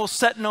sun will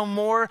set no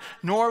more,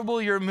 nor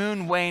will your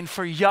moon wane,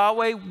 for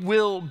Yahweh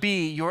will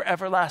be your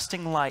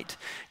everlasting light.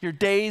 Your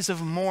days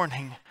of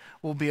mourning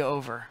will be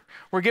over.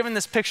 We're given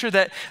this picture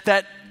that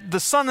the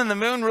sun and the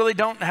moon really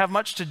don't have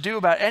much to do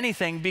about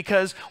anything,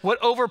 because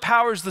what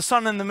overpowers the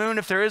sun and the moon,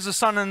 if there is a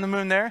sun and the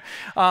moon there,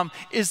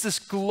 is this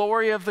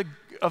glory of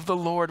the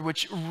Lord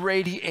which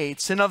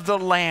radiates, and of the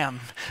Lamb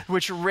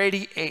which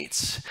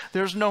radiates.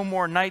 There's no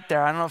more night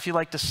there. I don't know if you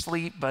like to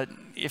sleep, but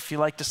if you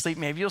like to sleep,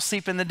 maybe you'll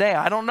sleep in the day.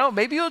 I don't know.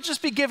 Maybe we'll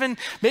just be given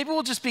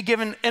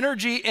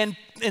energy and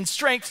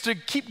strength to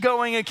keep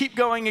going and keep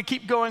going and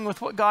keep going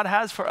with what God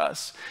has for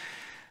us.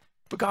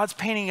 But God's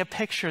painting a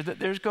picture that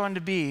there's going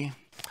to be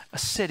a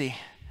city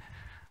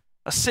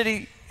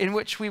in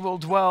which we will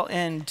dwell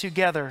in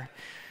together,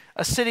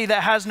 a city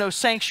that has no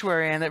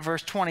sanctuary in it,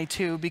 verse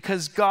 22,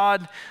 because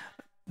God,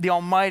 the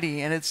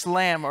Almighty, and its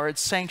Lamb are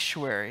its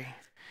sanctuary,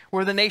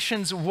 where the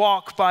nations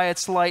walk by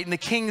its light and the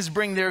kings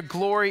bring their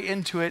glory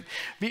into it,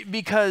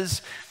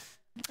 because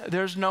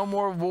there's no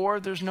more war,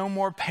 there's no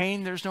more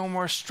pain, there's no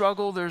more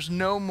struggle, there's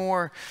no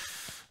more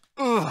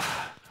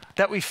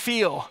that we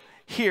feel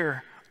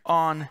here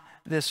on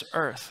this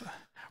earth.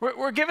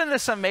 We're given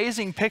this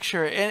amazing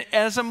picture, and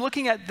as I'm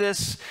looking at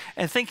this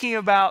and thinking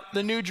about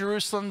the New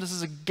Jerusalem, this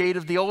is a gate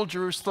of the old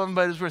Jerusalem,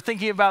 but as we're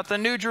thinking about the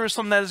New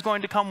Jerusalem that is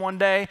going to come one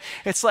day,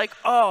 it's like,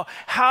 oh,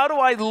 how do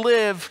I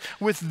live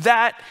with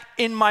that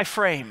in my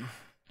frame?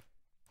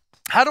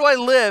 How do I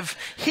live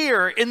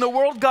here in the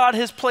world God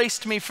has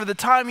placed me for the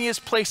time he has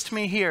placed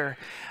me here?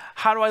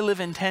 How do I live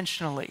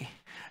intentionally,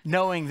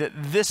 knowing that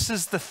this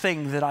is the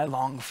thing that I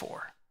long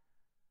for?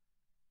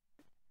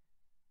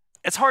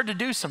 It's hard to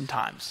do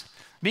sometimes.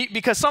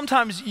 Because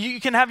sometimes you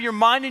can have your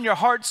mind and your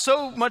heart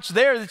so much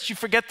there that you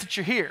forget that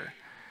you're here.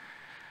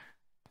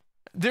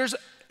 There's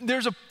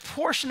a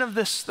portion of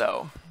this,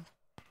 though,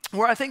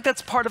 where I think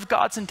that's part of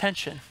God's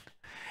intention.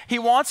 He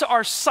wants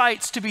our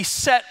sights to be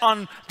set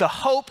on the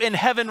hope in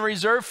heaven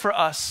reserved for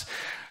us,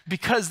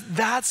 because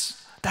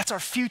that's our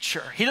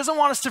future. He doesn't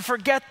want us to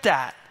forget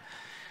that,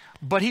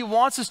 but he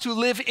wants us to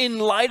live in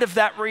light of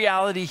that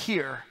reality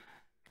here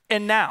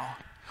and now.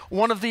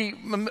 One of the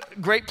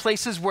great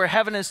places where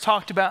heaven is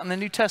talked about in the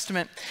New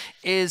Testament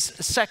is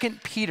 2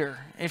 Peter.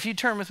 If you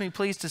turn with me,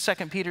 please, to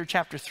 2 Peter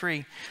chapter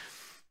 3.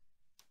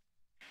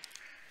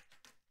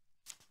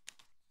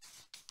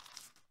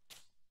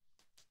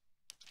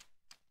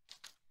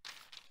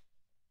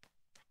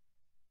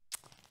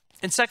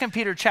 In 2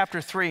 Peter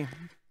chapter 3,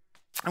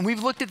 and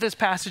we've looked at this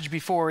passage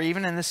before,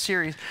 even in this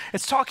series.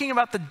 It's talking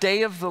about the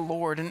day of the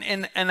Lord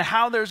and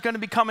how there's going to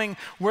be coming,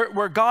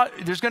 where God,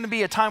 there's going to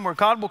be a time where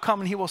God will come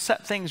and he will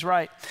set things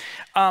right.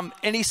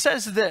 And he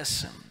says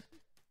this,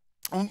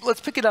 let's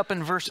pick it up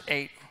in verse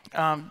 8.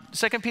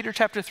 2 Peter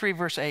chapter 3,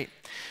 verse 8.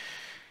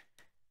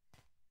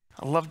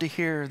 I love to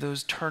hear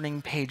those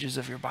turning pages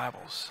of your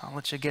Bibles. I'll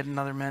let you get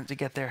another minute to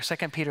get there.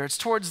 2 Peter, it's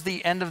towards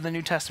the end of the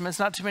New Testament. It's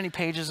not too many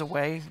pages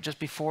away, just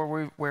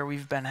before where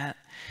we've been at.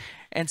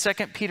 And 2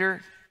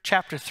 Peter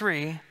chapter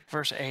 3,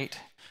 verse 8, it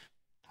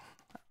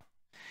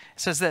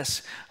says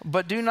this,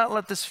 "But do not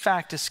let this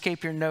fact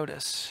escape your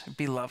notice,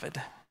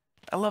 beloved."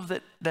 I love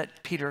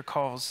that Peter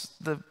calls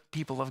the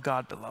people of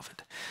God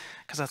beloved,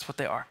 because that's what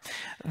they are.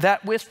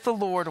 "That with the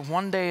Lord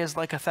 1 day is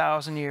like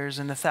 1,000 years,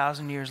 and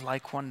 1,000 years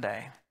like 1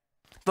 day.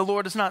 The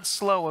Lord is not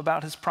slow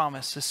about his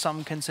promise, as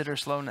some consider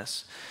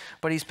slowness,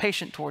 but he's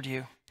patient toward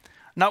you,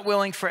 not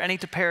willing for any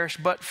to perish,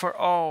 but for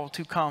all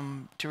to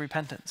come to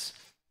repentance."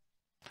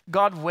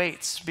 God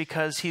waits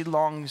because he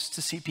longs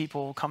to see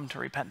people come to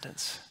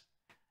repentance.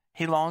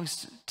 He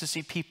longs to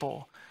see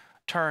people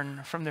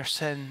turn from their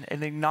sin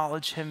and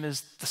acknowledge him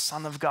as the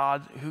Son of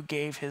God who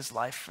gave his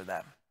life for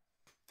them.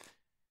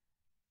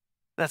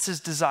 That's his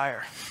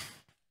desire.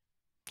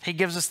 He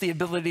gives us the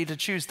ability to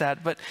choose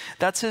that, but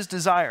that's his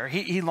desire.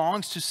 He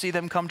longs to see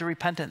them come to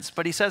repentance.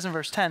 But he says in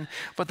verse 10,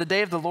 "But the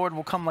day of the Lord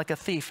will come like a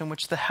thief, in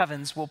which the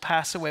heavens will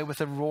pass away with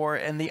a roar,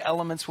 and the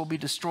elements will be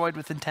destroyed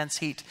with intense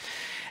heat,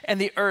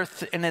 and the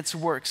earth and its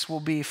works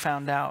will be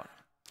found out.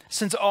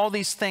 Since all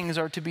these things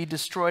are to be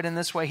destroyed in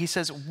this way," he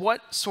says,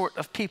 "what sort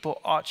of people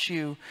ought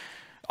you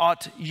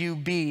to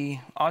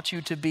be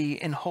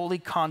in holy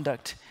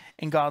conduct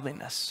and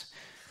godliness,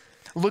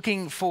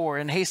 looking for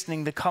and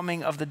hastening the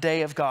coming of the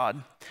day of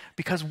God,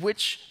 because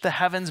which the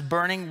heavens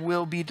burning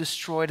will be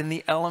destroyed and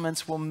the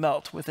elements will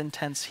melt with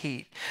intense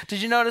heat."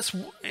 Did you notice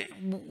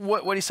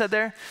what he said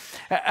there?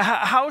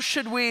 How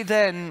should we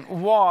then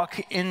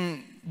walk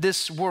in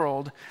this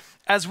world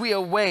as we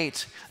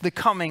await the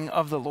coming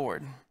of the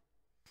Lord?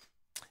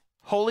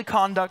 Holy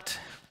conduct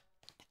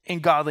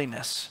and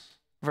godliness,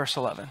 verse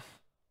 11.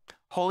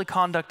 Holy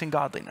conduct and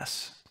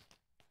godliness.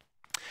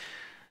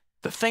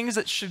 The things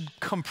that should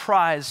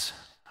comprise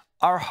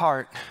our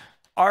heart,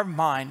 our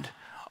mind,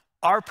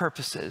 our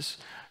purposes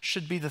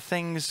should be the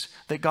things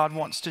that God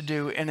wants to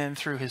do in and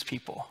through his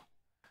people.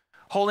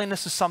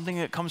 Holiness is something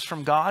that comes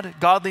from God.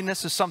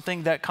 Godliness is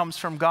something that comes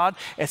from God.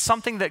 It's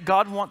something that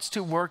God wants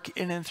to work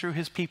in and through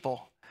his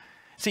people.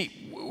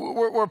 See,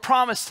 we're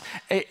promised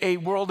a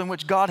world in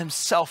which God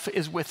himself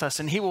is with us,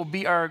 and he will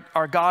be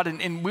our God,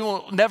 and we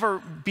will never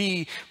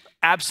be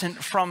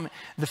absent from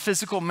the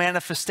physical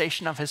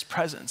manifestation of his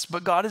presence.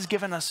 But God has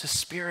given us his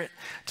Spirit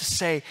to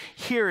say,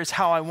 here is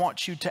how I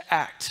want you to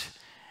act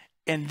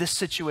in this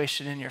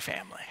situation in your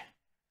family,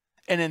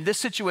 and in this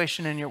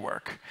situation in your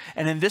work,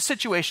 and in this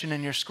situation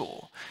in your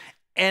school.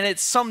 And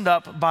it's summed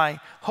up by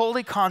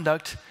holy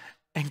conduct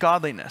and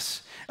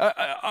godliness.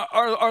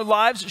 Our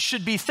lives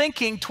should be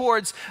thinking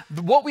towards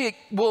what we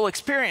will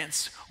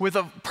experience with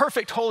a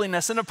perfect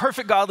holiness and a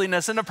perfect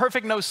godliness and a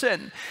perfect no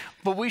sin.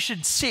 But we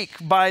should seek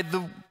by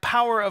the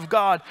power of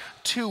God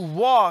to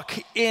walk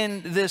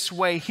in this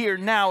way here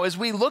now as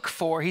we look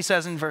for, he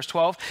says in verse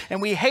 12,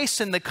 and we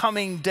hasten the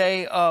coming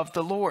day of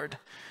the Lord.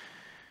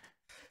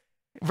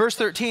 Verse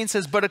 13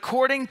 says, but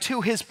according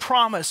to his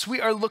promise, we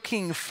are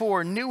looking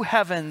for new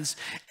heavens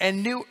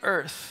and new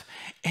earth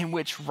in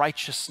which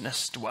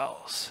righteousness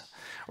dwells.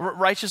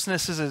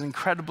 Righteousness is an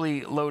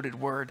incredibly loaded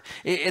word.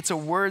 It's a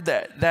word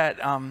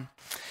that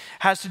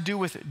has to do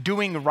with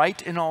doing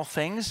right in all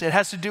things. It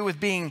has to do with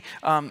being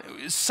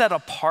set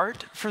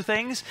apart for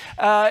things.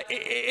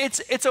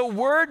 It's a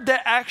word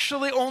that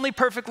actually only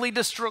perfectly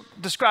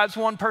describes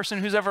one person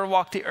who's ever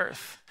walked the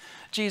earth,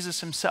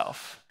 Jesus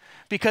himself.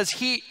 Because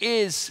he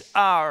is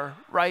our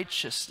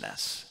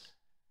righteousness.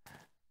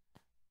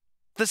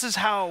 This is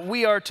how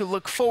we are to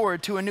look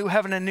forward to a new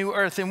heaven and new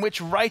earth in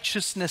which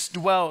righteousness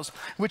dwells,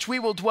 which we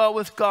will dwell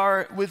with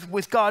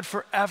God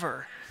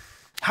forever.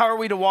 How are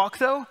we to walk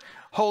though?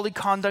 Holy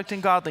conduct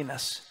and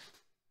godliness.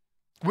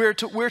 We're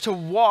to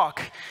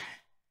walk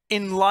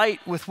in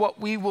light with what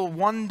we will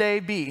one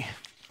day be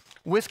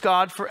with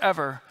God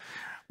forever.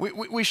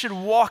 We should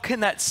walk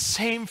in that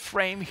same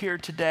frame here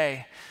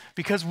today.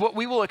 Because what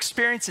we will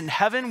experience in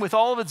heaven with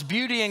all of its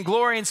beauty and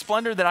glory and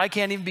splendor that I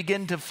can't even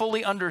begin to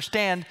fully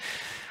understand,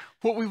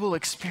 what we will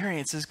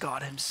experience is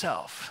God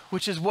himself,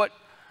 which is what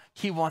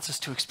he wants us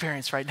to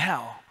experience right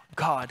now.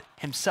 God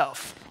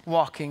himself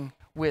walking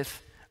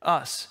with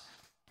us.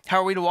 How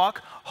are we to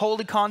walk?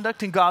 Holy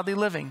conduct and godly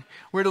living.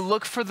 We're to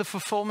look for the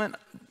fulfillment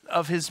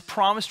of his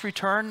promised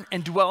return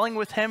and dwelling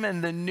with him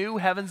in the new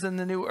heavens and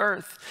the new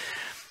earth.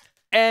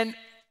 And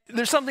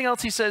there's something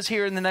else he says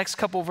here in the next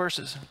couple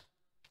verses.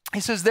 He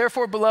says,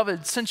 therefore,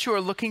 beloved, since you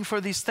are looking for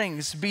these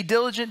things, be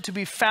diligent to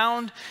be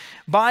found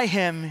by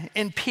him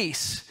in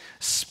peace,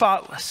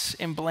 spotless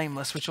and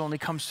blameless, which only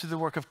comes through the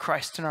work of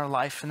Christ in our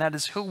life. And that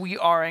is who we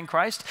are in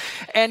Christ.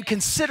 And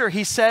consider,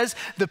 he says,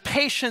 the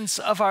patience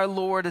of our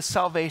Lord is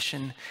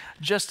salvation,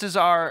 just as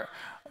our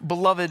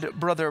beloved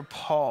brother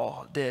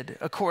Paul did,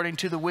 according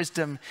to the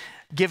wisdom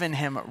given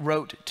him,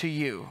 wrote to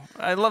you.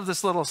 I love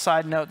this little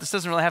side note. This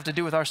doesn't really have to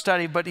do with our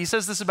study, but he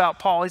says this about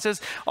Paul. He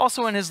says,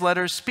 also in his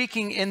letters,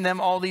 speaking in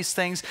them all these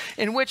things,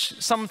 in which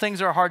some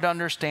things are hard to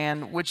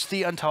understand, which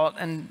the untaught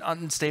and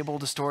unstable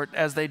distort,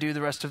 as they do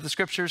the rest of the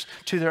scriptures,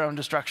 to their own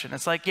destruction.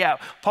 It's like, yeah,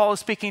 Paul is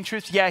speaking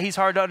truth. Yeah, he's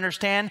hard to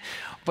understand,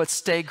 but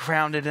stay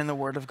grounded in the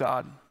word of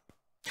God.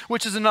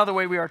 Which is another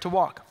way we are to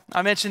walk.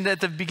 I mentioned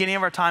at the beginning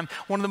of our time,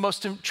 one of the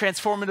most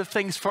transformative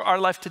things for our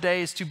life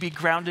today is to be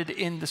grounded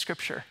in the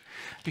scripture,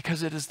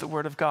 because it is the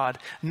word of God.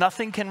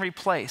 Nothing can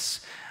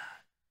replace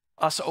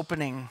us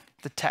opening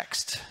the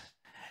text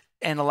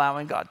and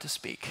allowing God to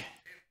speak.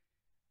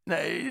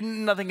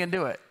 Nothing can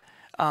do it.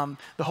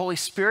 The Holy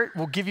Spirit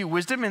will give you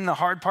wisdom in the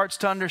hard parts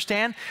to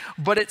understand,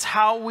 but it's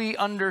how we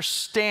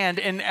understand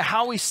and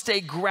how we stay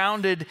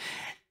grounded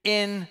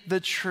in the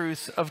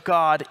truth of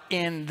God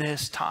in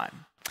this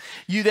time.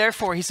 You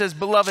therefore, he says,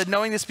 beloved,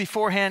 knowing this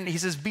beforehand, he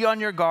says, be on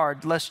your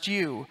guard, lest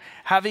you,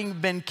 having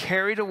been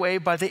carried away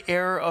by the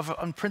error of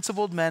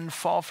unprincipled men,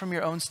 fall from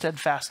your own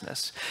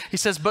steadfastness. He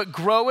says, but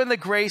grow in the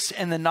grace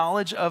and the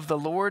knowledge of the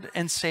Lord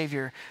and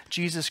Savior,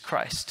 Jesus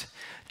Christ.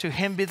 To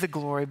him be the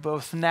glory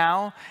both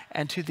now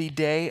and to the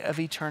day of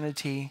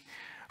eternity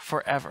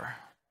forever.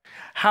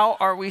 How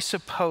are we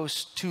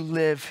supposed to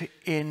live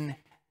in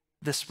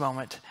this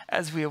moment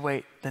as we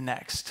await the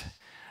next?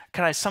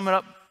 Can I sum it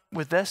up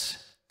with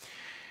this?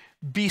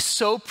 Be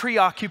so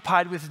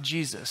preoccupied with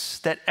Jesus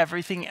that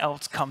everything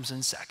else comes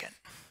in second.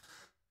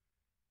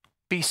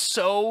 Be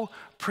so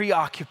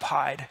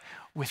preoccupied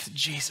with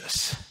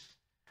Jesus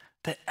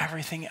that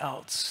everything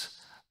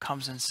else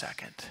comes in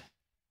second.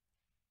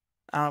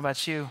 I don't know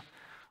about you.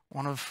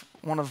 One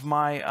of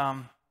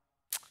my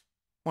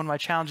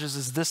challenges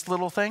is this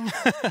little thing.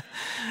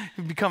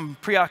 You become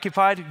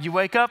preoccupied. You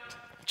wake up,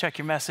 check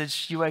your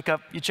message. You wake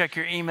up, you check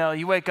your email.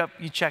 You wake up,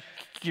 you check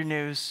your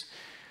news.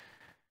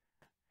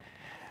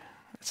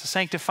 It's a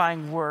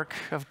sanctifying work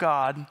of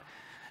God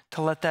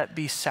to let that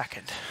be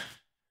second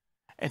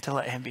and to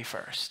let him be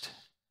first.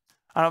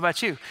 I don't know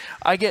about you.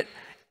 I get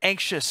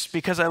anxious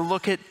because I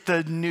look at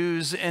the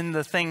news and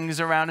the things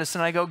around us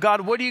and I go,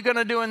 God, what are you going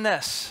to do in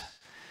this?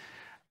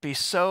 Be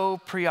so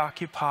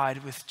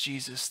preoccupied with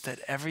Jesus that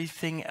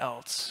everything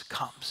else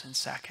comes in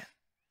second.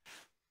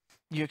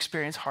 You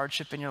experience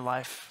hardship in your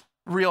life,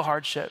 real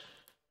hardship,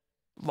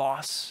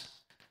 loss,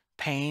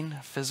 pain,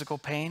 physical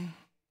pain.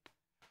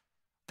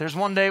 There's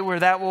one day where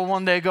that will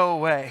one day go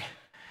away.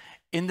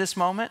 In this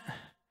moment,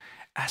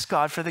 ask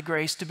God for the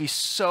grace to be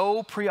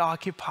so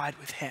preoccupied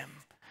with him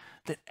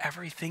that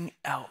everything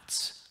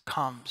else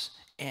comes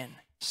in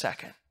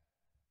second.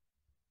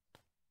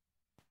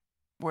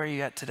 Where are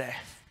you at today?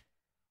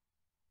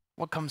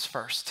 What comes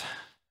first?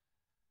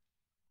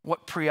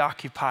 What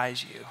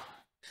preoccupies you?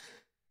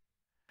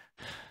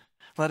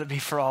 Let it be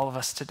for all of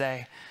us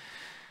today.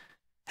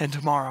 and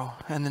tomorrow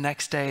and the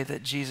next day,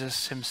 that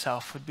Jesus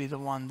himself would be the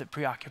one that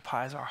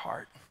preoccupies our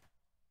heart.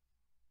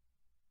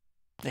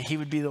 That he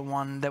would be the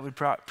one that would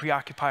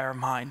preoccupy our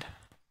mind.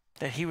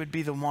 That he would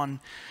be the one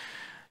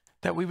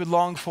that we would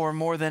long for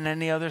more than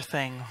any other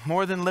thing.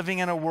 More than living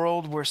in a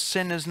world where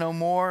sin is no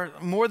more.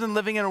 More than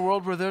living in a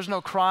world where there's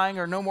no crying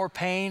or no more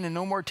pain and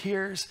no more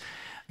tears.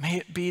 May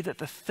it be that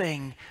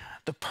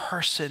the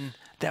person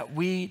that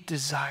we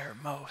desire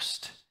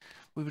most,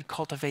 we would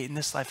cultivate in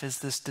this life, is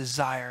this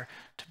desire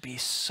to be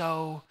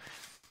so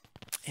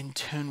in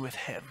tune with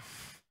him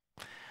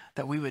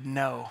that we would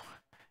know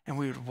and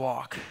we would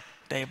walk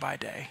day by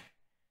day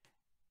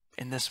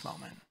in this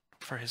moment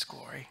for his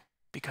glory,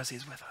 because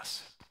he's with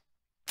us.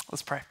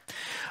 Let's pray.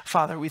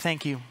 Father, we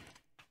thank you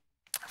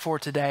for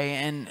today.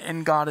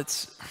 And God,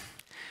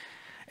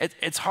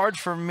 it's hard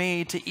for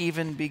me to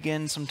even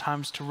begin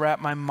sometimes to wrap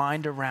my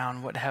mind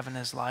around what heaven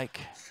is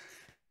like.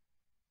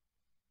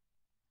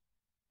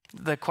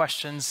 The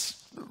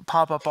questions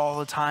pop up all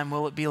the time.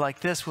 Will it be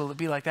like this? Will it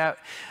be like that?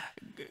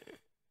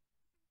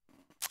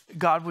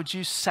 God, would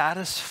you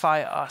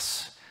satisfy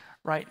us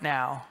right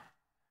now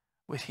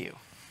with you?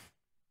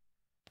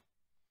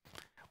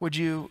 Would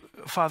you,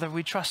 Father,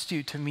 we trust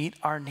you to meet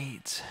our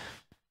needs.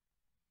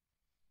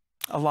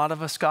 A lot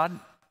of us, God,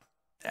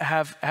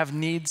 have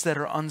needs that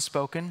are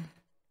unspoken.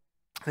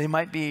 They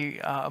might be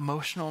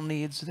emotional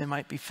needs. They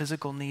might be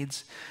physical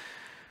needs.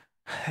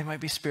 They might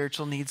be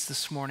spiritual needs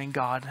this morning,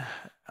 God.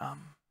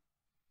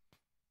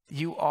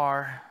 You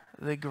are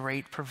the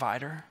great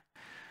provider.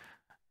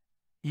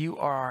 You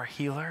are our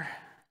healer.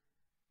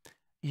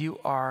 You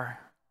are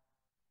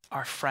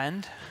our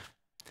friend.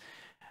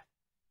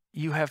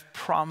 You have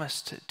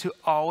promised to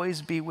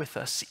always be with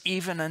us,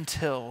 even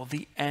until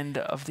the end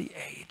of the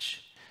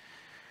age.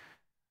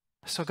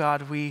 So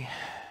God, we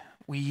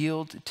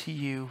yield to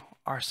you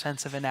our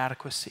sense of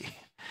inadequacy.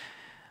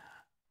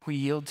 We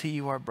yield to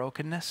you our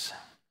brokenness.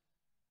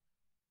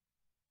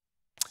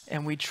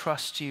 And we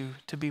trust you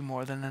to be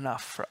more than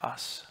enough for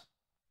us.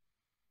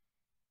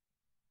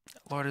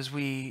 Lord, as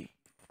we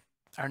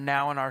are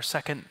now in our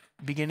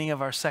beginning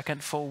of our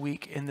second full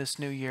week in this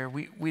new year,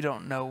 we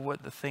don't know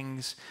what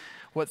things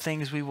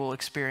we will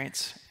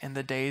experience in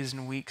the days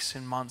and weeks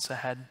and months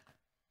ahead.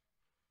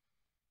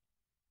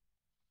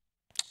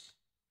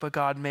 But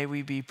God, may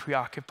we be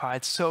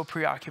preoccupied, so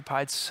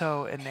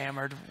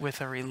enamored with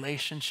a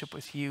relationship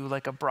with you,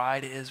 like a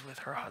bride is with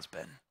her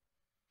husband,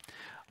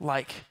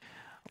 like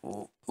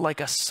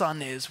a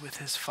son is with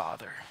his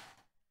father.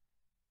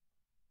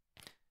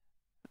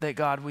 That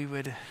God, we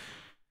would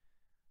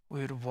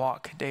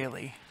walk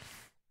daily,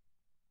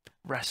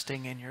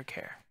 resting in your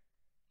care.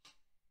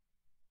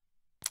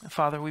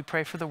 Father, we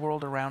pray for the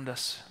world around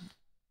us.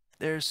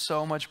 There's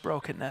so much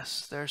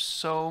brokenness. There's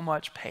so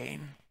much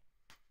pain.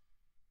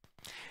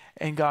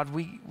 And God,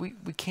 we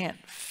can't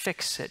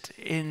fix it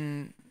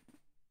in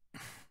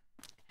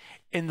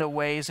the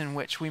ways in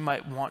which we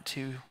might want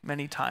to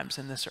many times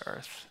in this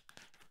earth.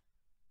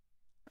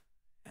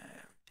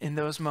 In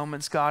those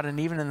moments, God, and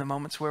even in the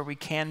moments where we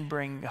can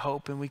bring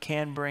hope and we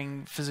can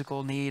bring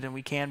physical need and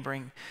we can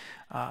bring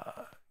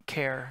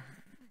care,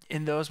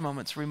 in those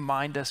moments,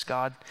 remind us,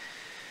 God,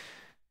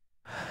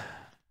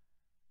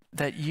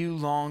 that you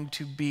long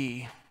to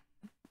be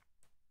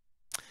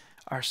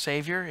our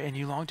Savior, and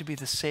you long to be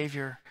the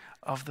Savior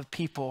of the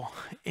people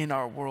in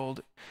our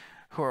world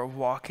who are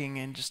walking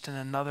in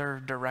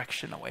another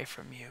direction away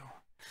from you.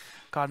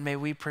 God, may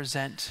we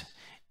present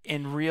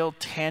in real,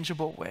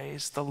 tangible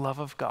ways the love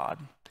of God,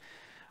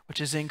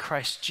 which is in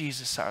Christ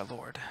Jesus our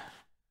Lord.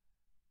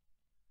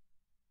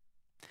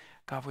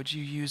 God, would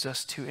you use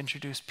us to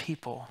introduce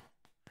people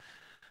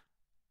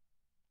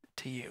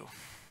to you,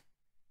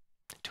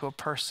 to a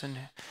person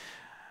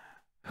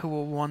who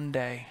will one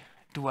day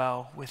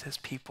dwell with his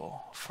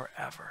people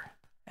forever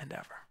and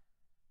ever.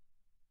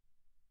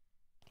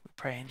 We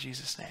pray in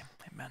Jesus' name,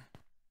 amen.